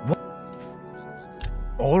 What?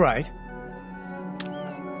 All right.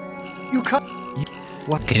 You can't...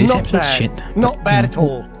 What? Okay, this not episode's bad. shit. Not bad at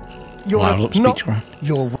all. You're Speechcraft. not...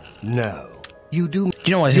 You're... No. You do... Do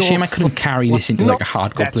you know what? It's a shame I couldn't carry this into like a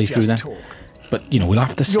hardcore playthrough then. Talk. But, you know, we'll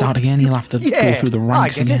have to start again. You'll have to go through the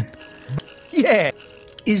ranks again. Yeah.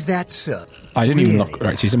 Is that so? I didn't even look.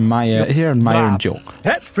 Right, so he's a Maya. Is there a Maya and joke?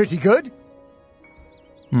 That's pretty good.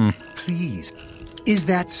 Please. Is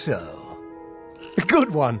that so? A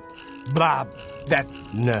good one. Blah. That.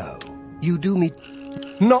 No. You do me.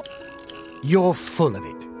 Not. You're full of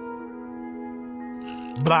it.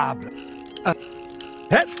 Blah, blah.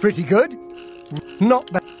 That's pretty good. Not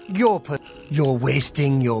bad. You're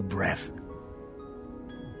wasting your breath.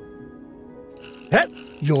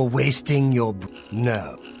 You're wasting your...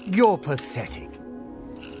 No. You're pathetic.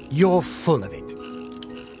 You're full of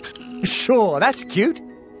it. Sure, that's cute.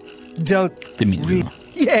 Don't... Didn't mean to do that.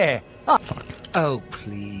 Yeah. Fuck. Oh,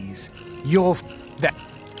 please. You're... That...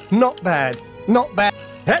 Not bad. Not bad.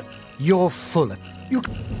 You're full of... You...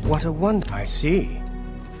 What a wonder. I see.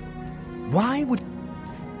 Why would...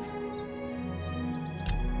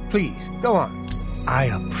 Please, go on. I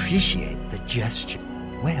appreciate the gesture.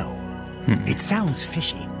 Well... It sounds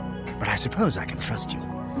fishy, but I suppose I can trust you.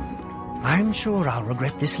 I'm sure I'll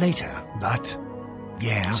regret this later, but...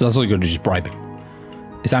 Yeah. So that's all you got to do, just bribe him.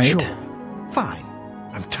 Is that Sure. it? Fine.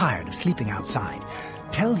 I'm tired of sleeping outside.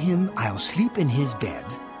 Tell him I'll sleep in his bed,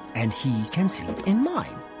 and he can sleep in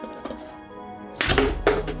mine.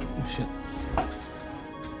 Oh, shit.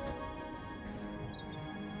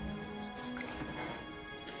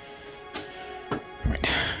 Right.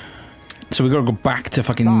 So we got to go back to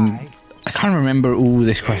fucking... Bye. I can't remember who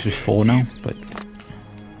this quest was for now, but...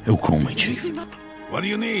 Who called me, Chief? What do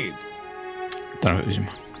you need? Don't know if it was him.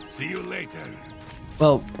 See you later.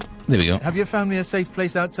 Well, there we go. Have you found me a safe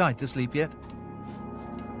place outside to sleep yet?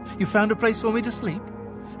 You found a place for me to sleep?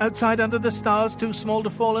 Outside under the stars, too small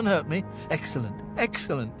to fall and hurt me? Excellent,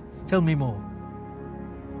 excellent. Tell me more.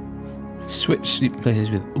 Switch sleep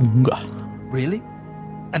places with Unga. Really?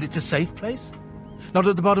 And it's a safe place? Not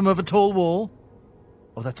at the bottom of a tall wall?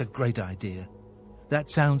 Oh, that's a great idea.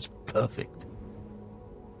 That sounds perfect.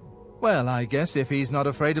 Well, I guess if he's not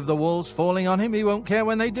afraid of the walls falling on him, he won't care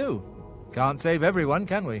when they do. Can't save everyone,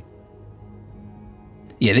 can we?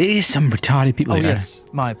 Yeah, there is some retarded people Oh, there. yes,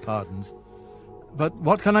 my pardons. But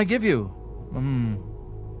what can I give you?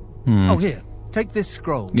 Oh, here, take this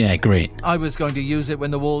scroll. Yeah, great. I was going to use it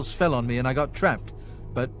when the walls fell on me and I got trapped,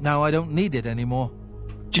 but now I don't need it anymore.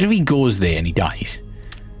 Do you know if he goes there and he dies?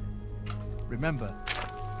 Remember,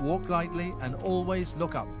 walk lightly and always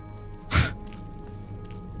look up.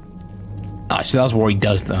 Ah, so that's what he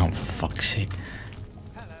does then. Oh, for fuck's sake.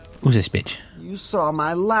 Who's this bitch? You saw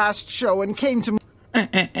my last show and came to...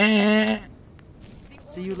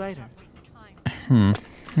 See you later.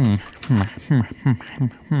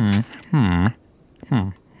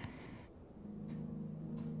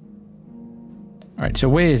 Alright, so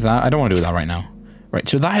where is that? I don't want to do that right now. Right,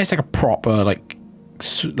 so that is like a proper, like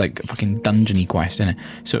fucking dungeony quest, isn't it?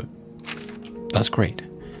 So, that's great.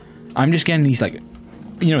 I'm just getting these, like,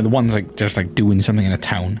 you know, the ones, like, just, like, doing something in a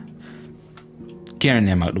town. Getting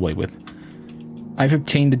them out of the way with. I've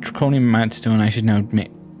obtained the Draconian Madstone. I should now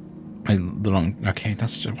admit the long... Okay,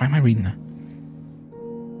 that's just... Why am I reading that?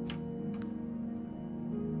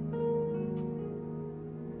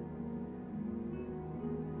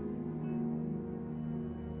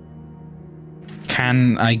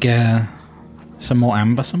 Can I get some more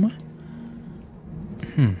amber somewhere?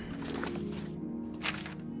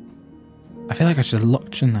 I feel like I should have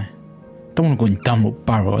looked, shouldn't I? Don't want to go in Dunlop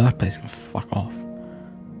Barrow. That place can fuck off.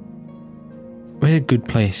 Where's a good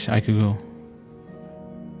place I could go?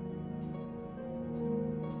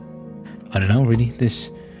 I don't know, really.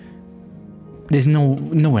 There's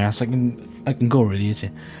nowhere else I can go, really, is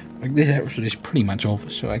it? Like, this episode is pretty much over.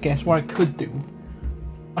 So I guess what I could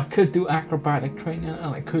do acrobatic training,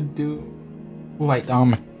 and I could do light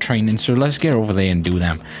armor training, so let's get over there and do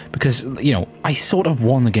them. Because, you know, I sort of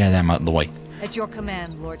want to get them out of the way. At your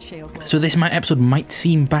command, Lord Shalewood. So this episode might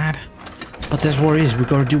seem bad, but that's what it is. We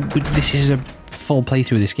gotta do. This is a full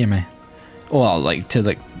playthrough of this game, eh? Well, like to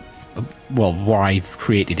like, well, what I've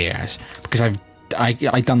created it as, because I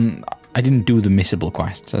didn't do the missable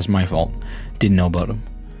quests. That's my fault. Didn't know about them.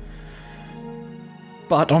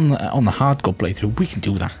 But on the hardcore playthrough, we can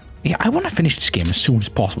do that. Yeah, I want to finish this game as soon as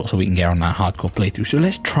possible so we can get on that hardcore playthrough. So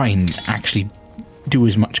let's try and actually do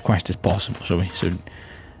as much quest as possible, shall we? So,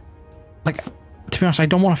 like, to be honest, I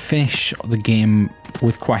don't want to finish the game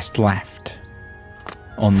with quest left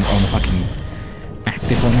on the fucking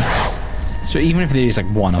active one. So even if there is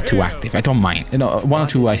like 1 or 2 active, I don't mind. You know, 1 or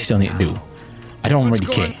 2 I still need to do. I don't really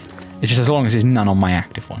care. It's just as long as there's none on my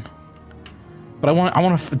active one. But I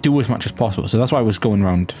want to do as much as possible. So that's why I was going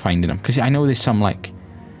around finding them, because I know there's some like.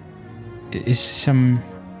 Is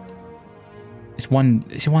one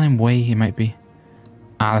in Way? It might be.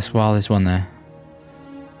 Alice Well, there's one there.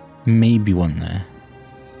 Maybe one there.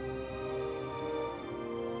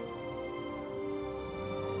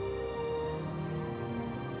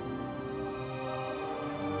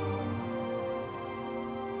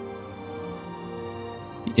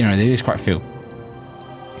 You know, there is quite a few.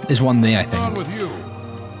 There's one there, I think. On with you.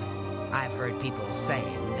 I've heard people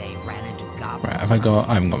saying they ran into goblins. Right, have I got?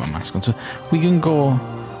 I haven't got my mask on, so we can go.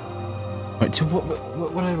 Right, so what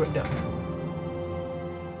did I write down?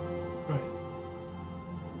 Right.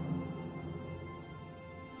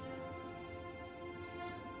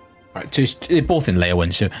 Right, so they're both in layer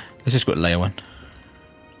 1, so let's just go to layer 1.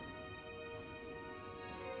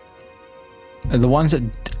 The ones at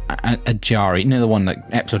Jari, you know, the one like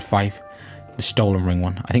episode 5, the stolen ring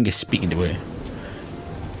one. I think it's speaking to her.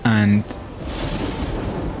 And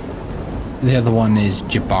the other one is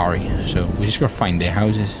Jabari, so we just gotta find their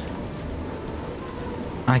houses.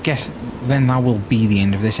 I guess then that will be the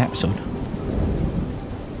end of this episode.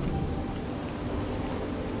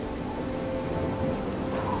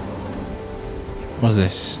 What's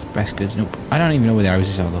this? Best goods? Nope. I don't even know where the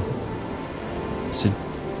houses are though. So,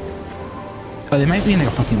 oh, they might be in like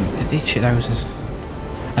a fucking. Are they shit houses?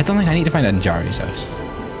 I don't think I need to find out in Jari's house.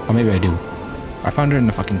 Or maybe I do. I found her in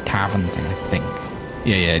the fucking tavern thing, I think.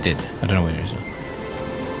 Yeah, I did. I don't know where it is though.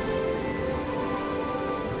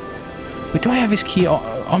 Wait, do I have his key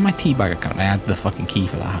on my teabag account? I had the fucking key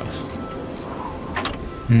for that house.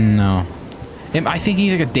 No. I think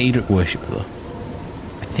he's like a Daedric worshipper though.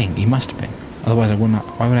 I think he must have been. Otherwise I wouldn't.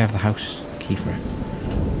 Why would I have the house key for it?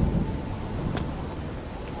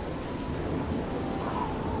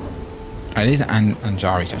 It is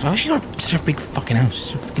Anjari's house. Oh, she got such a big fucking house.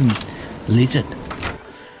 She's a fucking lizard.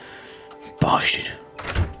 Bastard.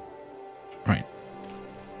 Right.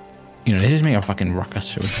 You know, they just make a fucking ruckus.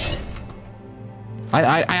 So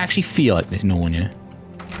I actually feel like there's no one here.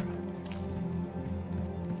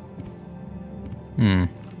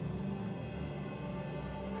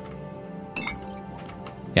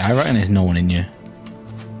 Yeah, I reckon there's no one in here.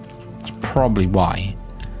 That's probably why.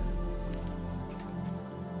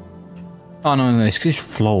 Oh no, it's because it's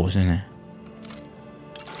floors, isn't it?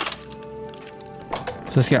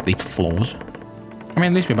 So let's get up these floors. I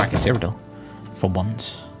mean, at least we're back in Cyrodiil. For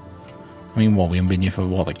once. I mean, what, we haven't been here for,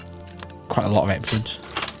 what, like, quite a lot of episodes?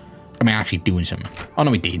 I mean, actually doing something. Oh no,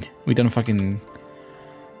 we did. We done a fucking...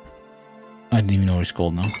 I didn't even know what it's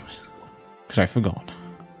called now. Because I forgot.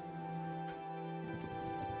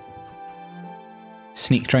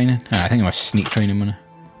 Sneak training? I think it was sneak training, wasn't it?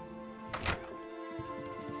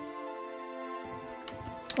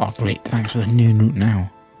 Oh, great. Thanks for the new route now.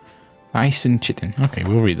 Ice and chitin. Okay,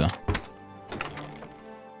 we'll read that.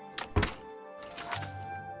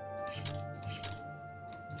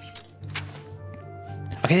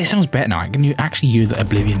 Okay, this sounds better now. I can actually hear the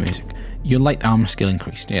Oblivion music. Your light armor skill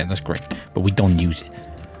increased. Yeah, that's great. But we don't use it.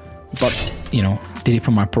 But, you know, did it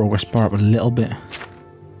put my progress bar up a little bit?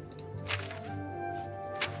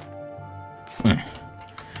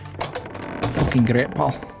 Fucking great,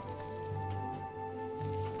 pal.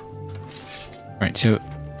 Right, so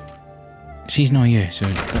she's not here, so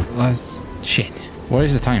that's shit. What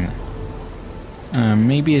is the time then?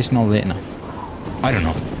 Maybe it's not late enough. I don't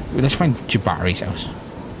know. Let's find Jabari's house.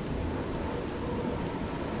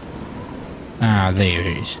 Ah, there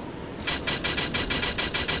it is.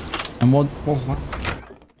 And what was that?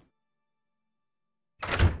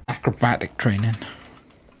 Acrobatic training.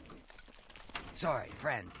 Sorry,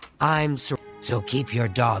 friend. I'm sorry. So keep your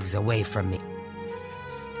dogs away from me.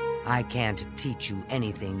 I can't teach you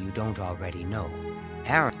anything you don't already know.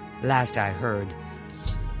 Aaron, last I heard...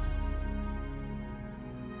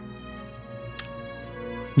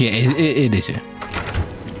 Yeah, it is her.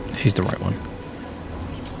 She's the right one.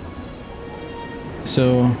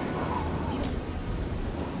 So...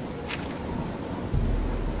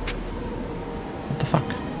 what the fuck?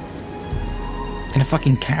 In a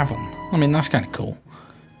fucking cavern. I mean, that's kind of cool.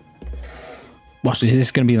 What, so is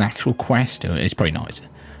this going to be an actual quest? Or it's probably not, is it?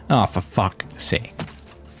 Oh, for fuck's sake.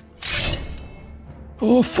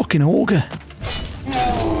 Oh, fucking ogre.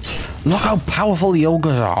 Look how powerful the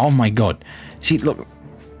ogres are. Oh my god. See, look. What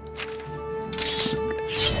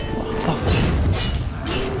the f...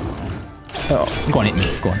 oh, go on, hit me.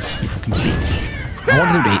 Go on, you fucking bitch. I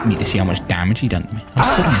wanted him to hit me to see how much damage he done to me. I'm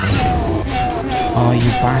still on there. Oh, you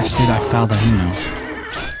bastard, I fell down now.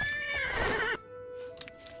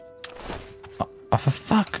 Oh, for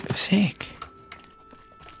fuck's sake.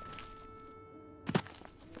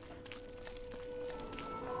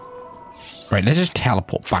 Right, let's just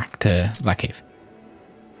teleport back to that cave.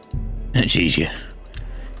 It's easier.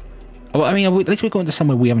 Well, I mean, at least we're going to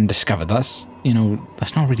somewhere we haven't discovered. That's, you know,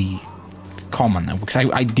 that's not really common though, because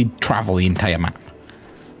I did travel the entire map.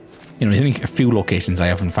 You know, there's only a few locations I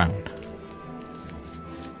haven't found.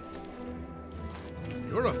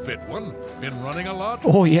 You're a fit one. Been running a lot?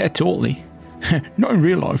 Oh yeah, totally. Not in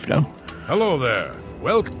real life though. Hello there.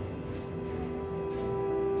 Welcome.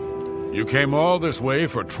 You came all this way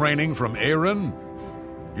for training from Aaron?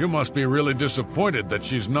 You must be really disappointed that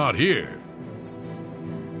she's not here.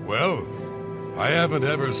 Well, I haven't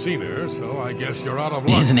ever seen her, so I guess you're out of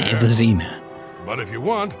luck. Isn't ever seen her? But if you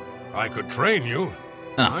want, I could train you.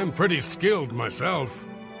 I'm pretty skilled myself.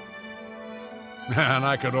 And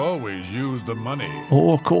I could always use the money.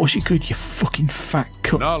 Oh, of course you could, you fucking fat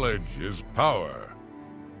cunt. Knowledge is power.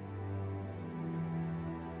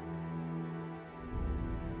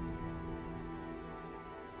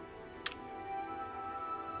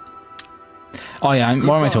 Oh yeah,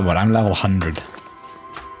 what am I talking about? I'm level 100.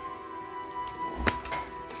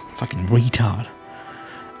 Fucking retard.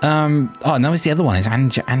 Oh, and that was the other one. It's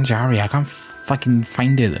Anjari. I can't fucking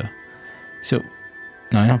find her though. So,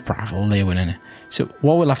 no, not Bravel. They went in it. So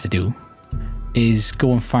what we'll have to do is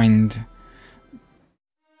go and find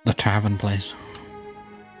the tavern place.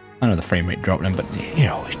 I know the frame rate dropped in, but it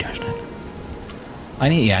always does it. I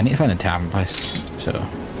need to find the tavern place. So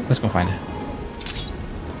let's go find it.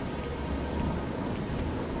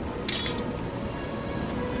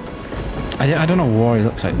 I don't know what he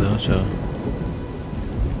looks like though, so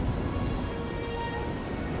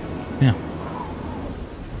yeah.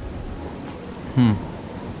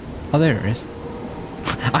 Oh, there it is.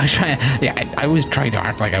 I was trying. Yeah, I was trying to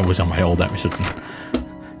act like I was on my old episodes.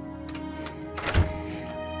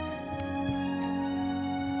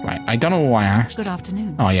 Right, I don't know why I asked. Good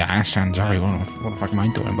afternoon. Oh yeah, I asked Anjari. What the fuck am I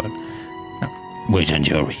doing about it? No. Where's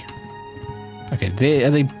Anjari? Okay, are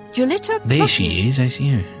they? Julita, there she is. I see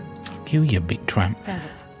her. You big tramp.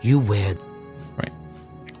 You wear... right.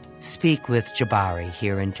 Speak with Jabari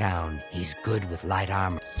here in town. He's good with light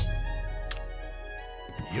armor.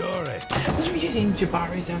 You're it. Was we just in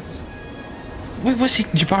Jabari's house? We was in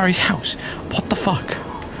Jabari's house. What the fuck?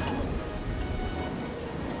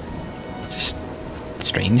 It's just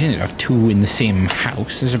strange, isn't it? Have two in the same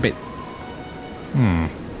house. It's a bit... a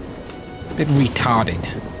bit retarded.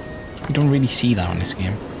 You don't really see that on this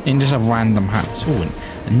game. In just a random house. Oh,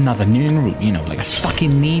 another new route, you know, like I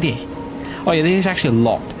fucking need it. Oh yeah, there's actually a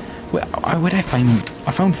lot. Where did I find...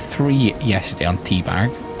 I found 3 yesterday on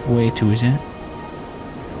Teabag. Where to is it?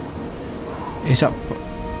 It's up...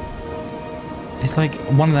 It's like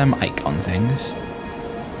one of them icon things.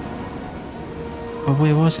 But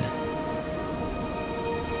where was it?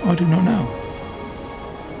 I do not know.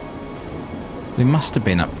 They must have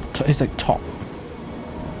been up... It's like top.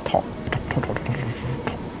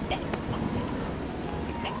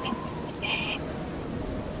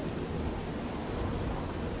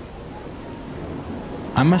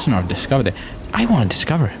 I must not have discovered it. I want to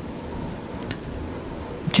discover it.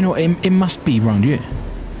 Do you know, it must be around here.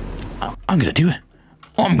 I'm going to do it.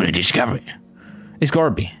 I'm going to discover it. It's got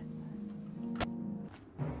to be.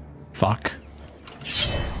 Fuck.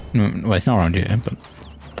 No, well, it's not around here, but...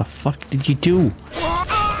 What the fuck did you do?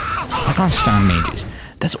 I can't stand mages.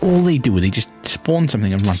 That's all they do. They just spawn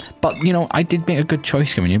something and run. But, you know, I did make a good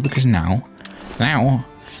choice coming here because now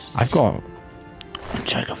I've got...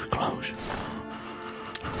 Check off your clothes.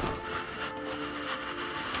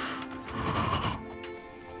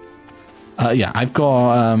 Yeah, I've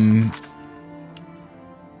got,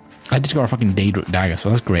 I just got a fucking Daedric dagger, so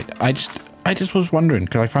that's great. I just was wondering,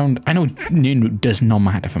 because I know Nunroot does not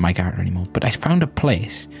matter for my character anymore, but I found a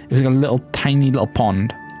place. It was like a little, tiny little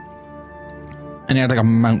pond. And it had like a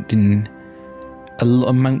mountain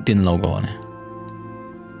logo on it.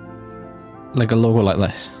 like a logo like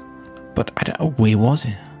this. But I don't know, where was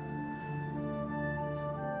it?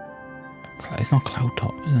 It's not Cloud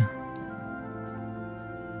Top, is it?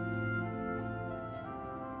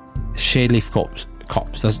 Shade Leaf Cops,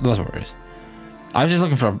 that's what it is. I was just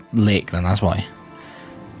looking for a lake then, that's why.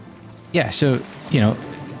 Yeah, so, you know,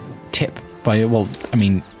 tip by, well, I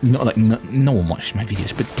mean, not like, no one watches my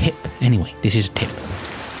videos, but tip, anyway, this is a tip.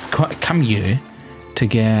 Come here to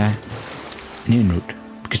get an in route,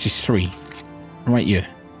 because there's 3, right here.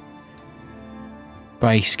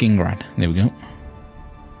 By Skingrad, there we go.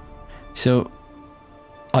 So,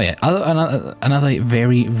 oh yeah, another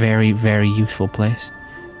very, very, very useful place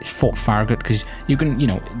is Fort Farragut, because you can, you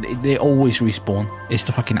know, they always respawn. It's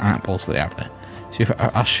the fucking apples that they have there. So if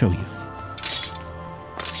I'll show you.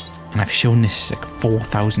 And I've shown this like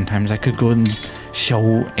 4,000 times. I could go and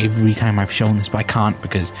show every time I've shown this, but I can't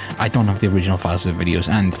because I don't have the original files of the videos,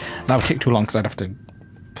 and that would take too long because I'd have to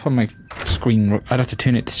put my screen, I'd have to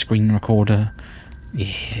turn it to screen recorder.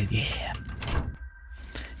 Yeah.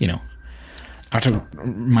 You know, I have to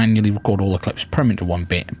manually record all the clips, permit to 1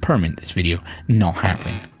 bit, and permit this video, not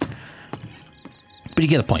happening. But you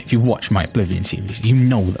get the point. If you've watched my Oblivion series, you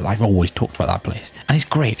know that I've always talked about that place. And it's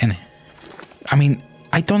great, isn't it? I mean,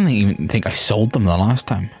 I don't even think I sold them the last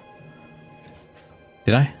time.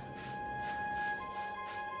 Did I?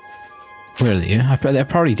 Where are they? I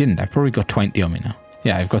probably didn't. I probably got 20 on me now.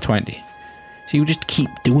 Yeah, I've got 20. So you just keep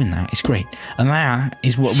doing that. It's great. And that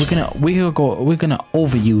is what we're gonna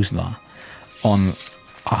overuse that on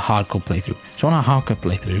a hardcore playthrough. So on a hardcore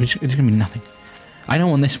playthrough, it's gonna be nothing. I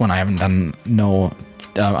know on this one I haven't done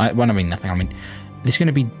when I mean nothing, I mean there's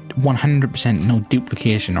gonna be 100% no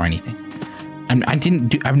duplication or anything. And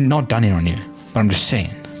I've not done it on you, but I'm just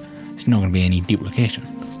saying it's not gonna be any duplication.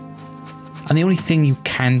 And the only thing you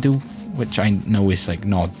can do, which I know is like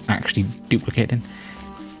not actually duplicating,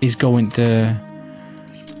 is go into,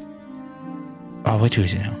 oh, which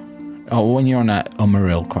is it now? Oh, when you're on that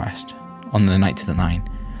Umarill quest on the Knights of the Nine,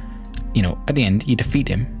 you know, at the end you defeat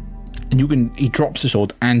him, and he drops the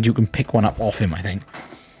sword, and you can pick one up off him, I think.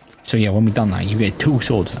 So yeah, when we've done that, you get 2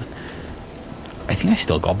 swords then. I think I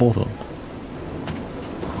still got both of them.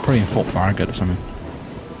 Probably in Fort Farragut or something.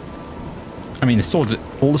 I mean, all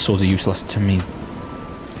the swords are useless to me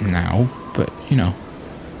now, but you know,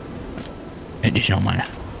 it does not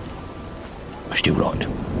matter. I still like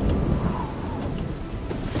them.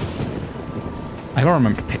 I gotta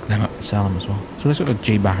remember to pick them up and sell them as well. So let's go to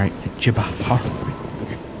Jibahar.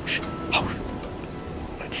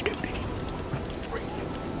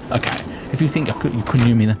 Okay, if you think you couldn't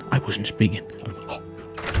hear me then, I wasn't speaking.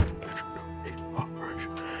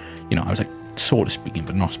 You know, I was like sort of speaking,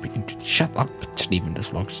 but not speaking. Shut up, Stephen does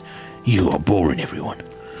vlogs. You are boring, everyone.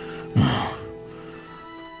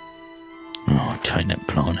 Oh, take that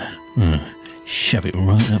planter. Shove it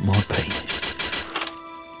right up my penis.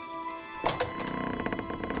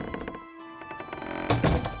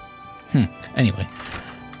 Anyway.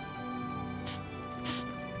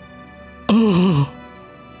 Oh!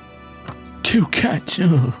 2 cats. Oh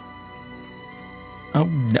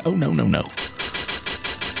no.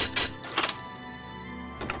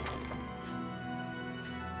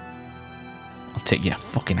 I'll take your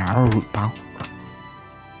fucking arrow root, pal.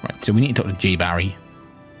 Right, so we need to talk to J. Barry.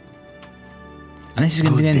 And this is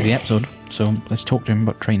going to be the end of the episode, so let's talk to him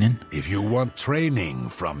about training. If you want training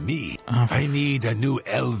from me, I need a new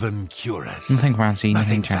elven cuirass. Nothing fancy,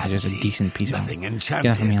 nothing enchanted, just a decent piece of nothing Get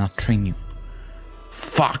enchanted. that from me and I'll train you.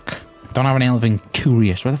 Fuck! Don't have an elven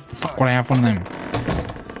cuirass. Where the fuck would I have one of them?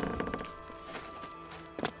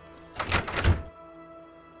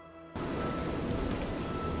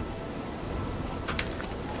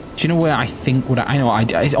 Do you know where I think I know?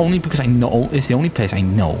 It's only because I know it's the only place I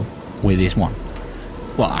know where there's one.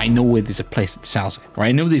 Well, I know where there's a place that sells it. Right,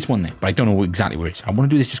 I know there's one there, but I don't know exactly where it is. I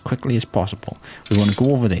want to do this as quickly as possible. We want to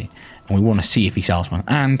go over there and we want to see if he sells one,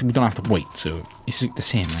 and we don't have to wait. So it's the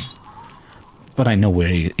same then. But I know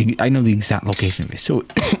where I know the exact location of it. So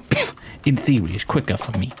in theory, it's quicker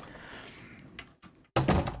for me.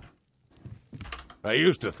 I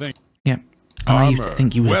used to think. Yeah. I used to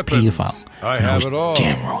think you was a paedophile. I have it all.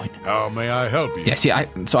 Damn right. How may I help you? Yeah, see,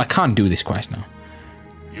 so I can't do this quest now.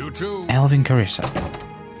 You too. Elven Carissa.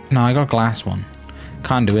 No, I got a glass one.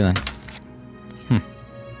 Can't do it then.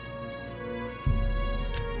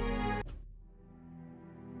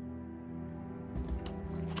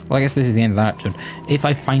 Well, I guess this is the end of that episode. If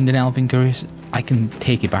I find an Elven Carissa, I can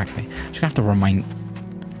take it back there. I'm just gonna have to remind.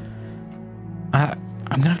 I'm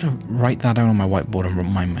gonna have to write that down on my whiteboard and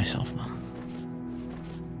remind myself that.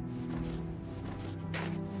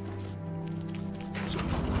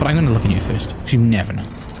 But I'm gonna look at you first, because you never know.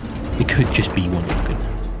 It could just be one, couldn't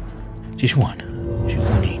it? Just one. Just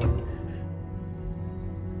 180.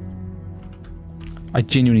 I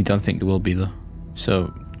genuinely don't think it will be, though.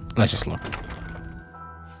 So, let's just look.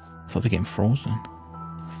 I thought they're getting frozen.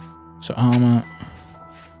 So, armor.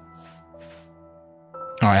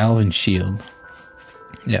 Alright, Elven Shield.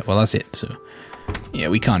 Yeah, well, that's it. So, yeah,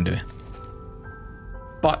 we can't do it.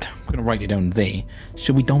 But, I'm going to write it down there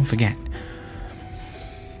so we don't forget.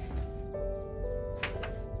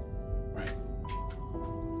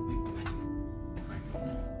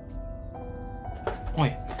 Oh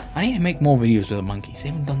yeah, I need to make more videos with the monkeys. I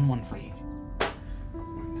haven't done one for ages.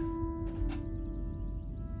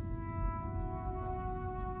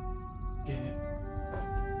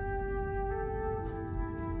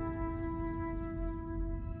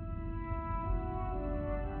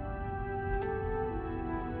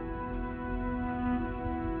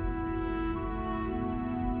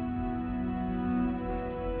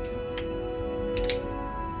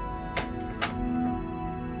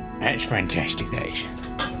 That's fantastic, guys.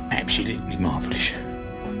 Absolutely marvellous.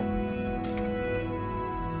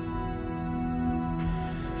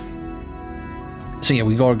 So yeah,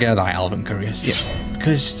 we gotta get that Elven Couriers. Yeah,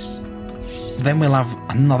 because then we'll have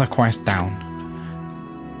another quest down.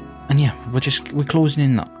 And yeah, we're closing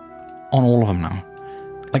in on all of them now.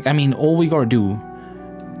 Like, I mean, all we gotta do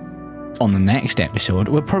on the next episode,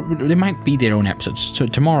 they might be their own episodes. So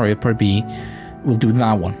tomorrow it'll probably be, we'll do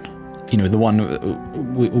that one. You know, the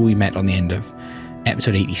one we met on the end of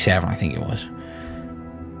episode 87, I think it was.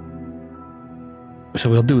 So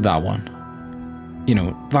we'll do that one. You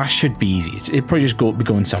know, that should be easy. It'll probably just be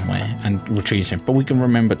going somewhere and retrieve him. But we can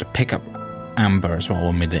remember to pick up Amber as well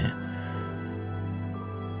when we're there.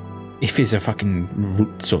 If it's a fucking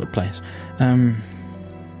root sort of place.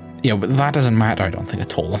 Yeah, but that doesn't matter, I don't think,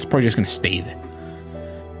 at all. That's probably just going to stay there.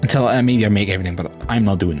 Until maybe I make everything, but I'm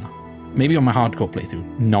not doing that. Maybe on my hardcore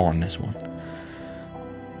playthrough, not on this one.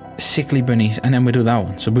 Sickly bunnies, and then we'll do that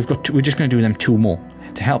one. So we've got we're just going to do them two more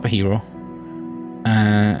to help a hero,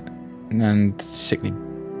 and sickly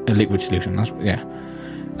a liquid solution. That's yeah,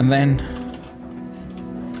 and then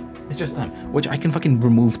it's just them, which I can fucking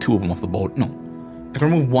remove two of them off the board. No, I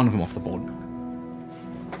can remove one of them off the board,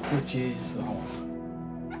 which is the whole.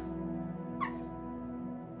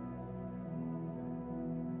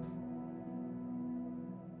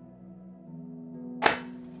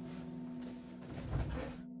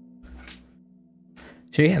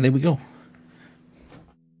 So yeah, there we go.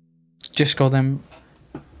 Just got them.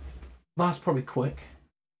 That's probably quick.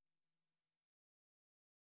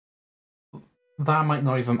 That might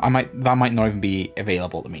not even. That might not even be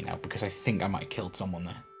available to me now because I think I might have killed someone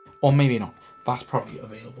there, or maybe not. That's probably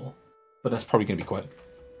available, but that's probably going to be quick.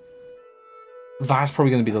 That's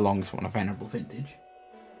probably going to be the longest one, a venerable vintage.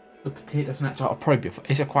 The potato snatch will probably be.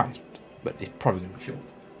 It's a quest, but it's probably going to be short.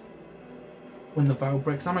 When the vow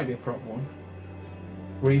breaks, that might be a proper one.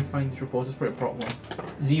 Grave finds reports is pretty proper one.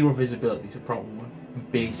 Zero visibility is a proper one.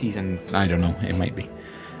 Bases and I don't know, it might be.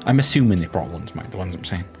 I'm assuming they're proper ones, the ones I'm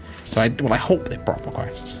saying. So I hope they're proper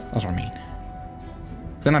quests. That's what I mean.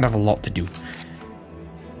 Then I'd have a lot to do.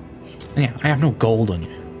 And yeah, I have no gold on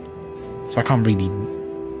you, so I can't really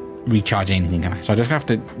recharge anything, can I? So I just have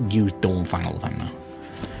to use Dawnfang all the time now.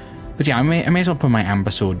 But yeah, I may as well put my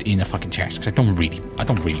Amber Sword in a fucking chest because I don't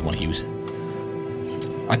really want to use it.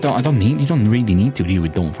 You don't really need to deal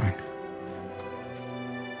with Dawnfang.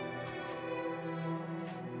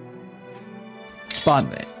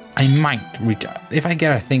 But I might if I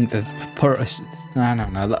get a thing to put a...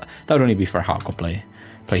 No, that would only be for a hardcore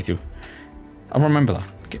playthrough. I'll remember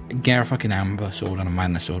that. Get a fucking Amber Sword and a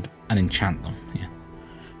Mana Sword and enchant them. Yeah,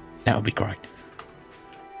 that would be great.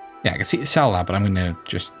 Yeah, I can sell that, but I'm gonna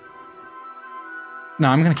just... No,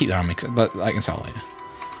 I'm gonna keep that on me because I can sell it later.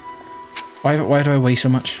 Why do I weigh so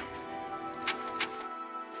much?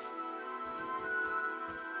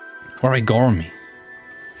 Where are you goring me?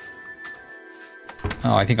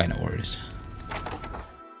 Oh, I think I know where it is.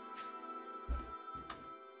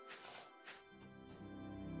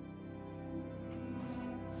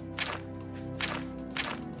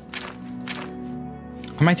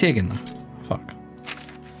 Am I taking that? Fuck.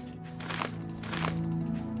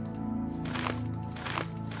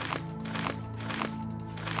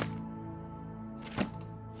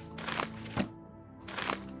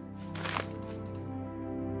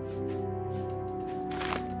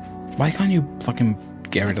 Why can't you fucking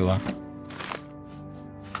get rid of that?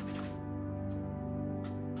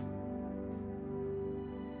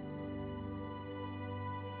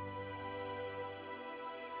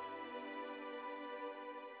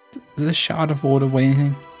 Does the shard of water weigh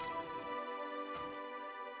anything?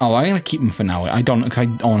 Oh, I'm gonna keep them for now. I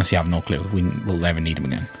honestly have no clue if we'll ever need them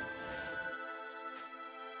again.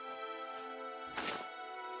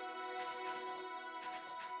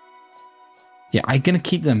 Yeah, I'm gonna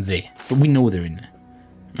keep them there, but we know they're in there.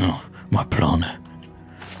 Oh, my planner.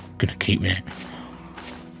 Gonna keep it.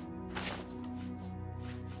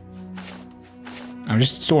 I'm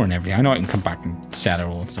just storing everything. I know I can come back and sell it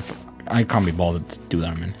all and stuff, but I can't be bothered to do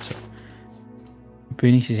that, man. So,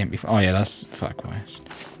 Bernice is empty. Oh yeah, that's Flat Quest.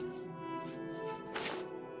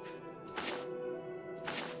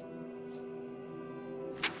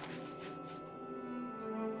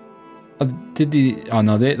 Oh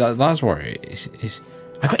no, that's where it is.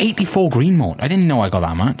 I got 84 green mode. I didn't know I got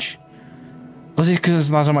that much. Was it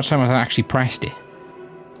because that's how much time I actually pressed it?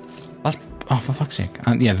 That's, oh, for fuck's sake.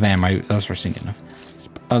 And yeah, that was for thinking of. There's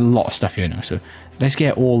a lot of stuff here now, so let's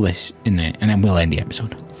get all this in there, and then we'll end the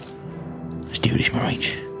episode. Let's do this,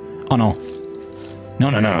 Marines. Oh no.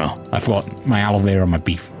 No. I forgot my aloe vera and my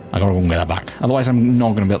beef. I gotta go and get that back. Otherwise, I'm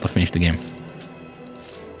not gonna be able to finish the game.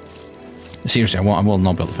 Seriously, I will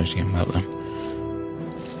not be able to finish the game without them.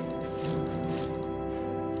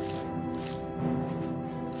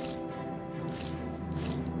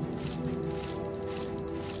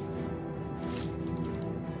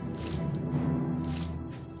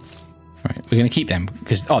 Right, we're going to keep them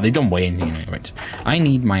because, oh, they don't weigh anything anyway, right? I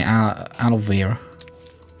need my aloe vera,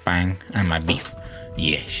 bang, and my beef.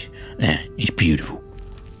 Yes, it's beautiful.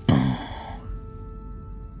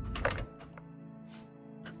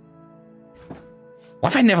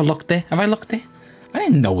 What if I never looked there? Have I looked there? I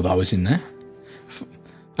didn't know that was in there.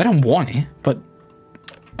 I don't want it, but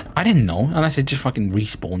I didn't know unless it just fucking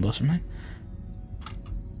respawned or something.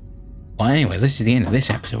 Well, anyway, this is the end of this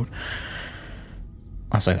episode.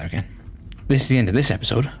 I'll say that again. This is the end of this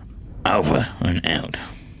episode. Over and out.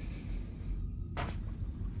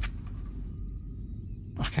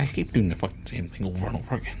 Okay, I keep doing the fucking same thing over and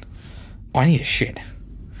over again. Oh, I need a shit.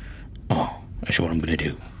 Oh, that's what I'm gonna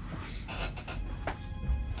do.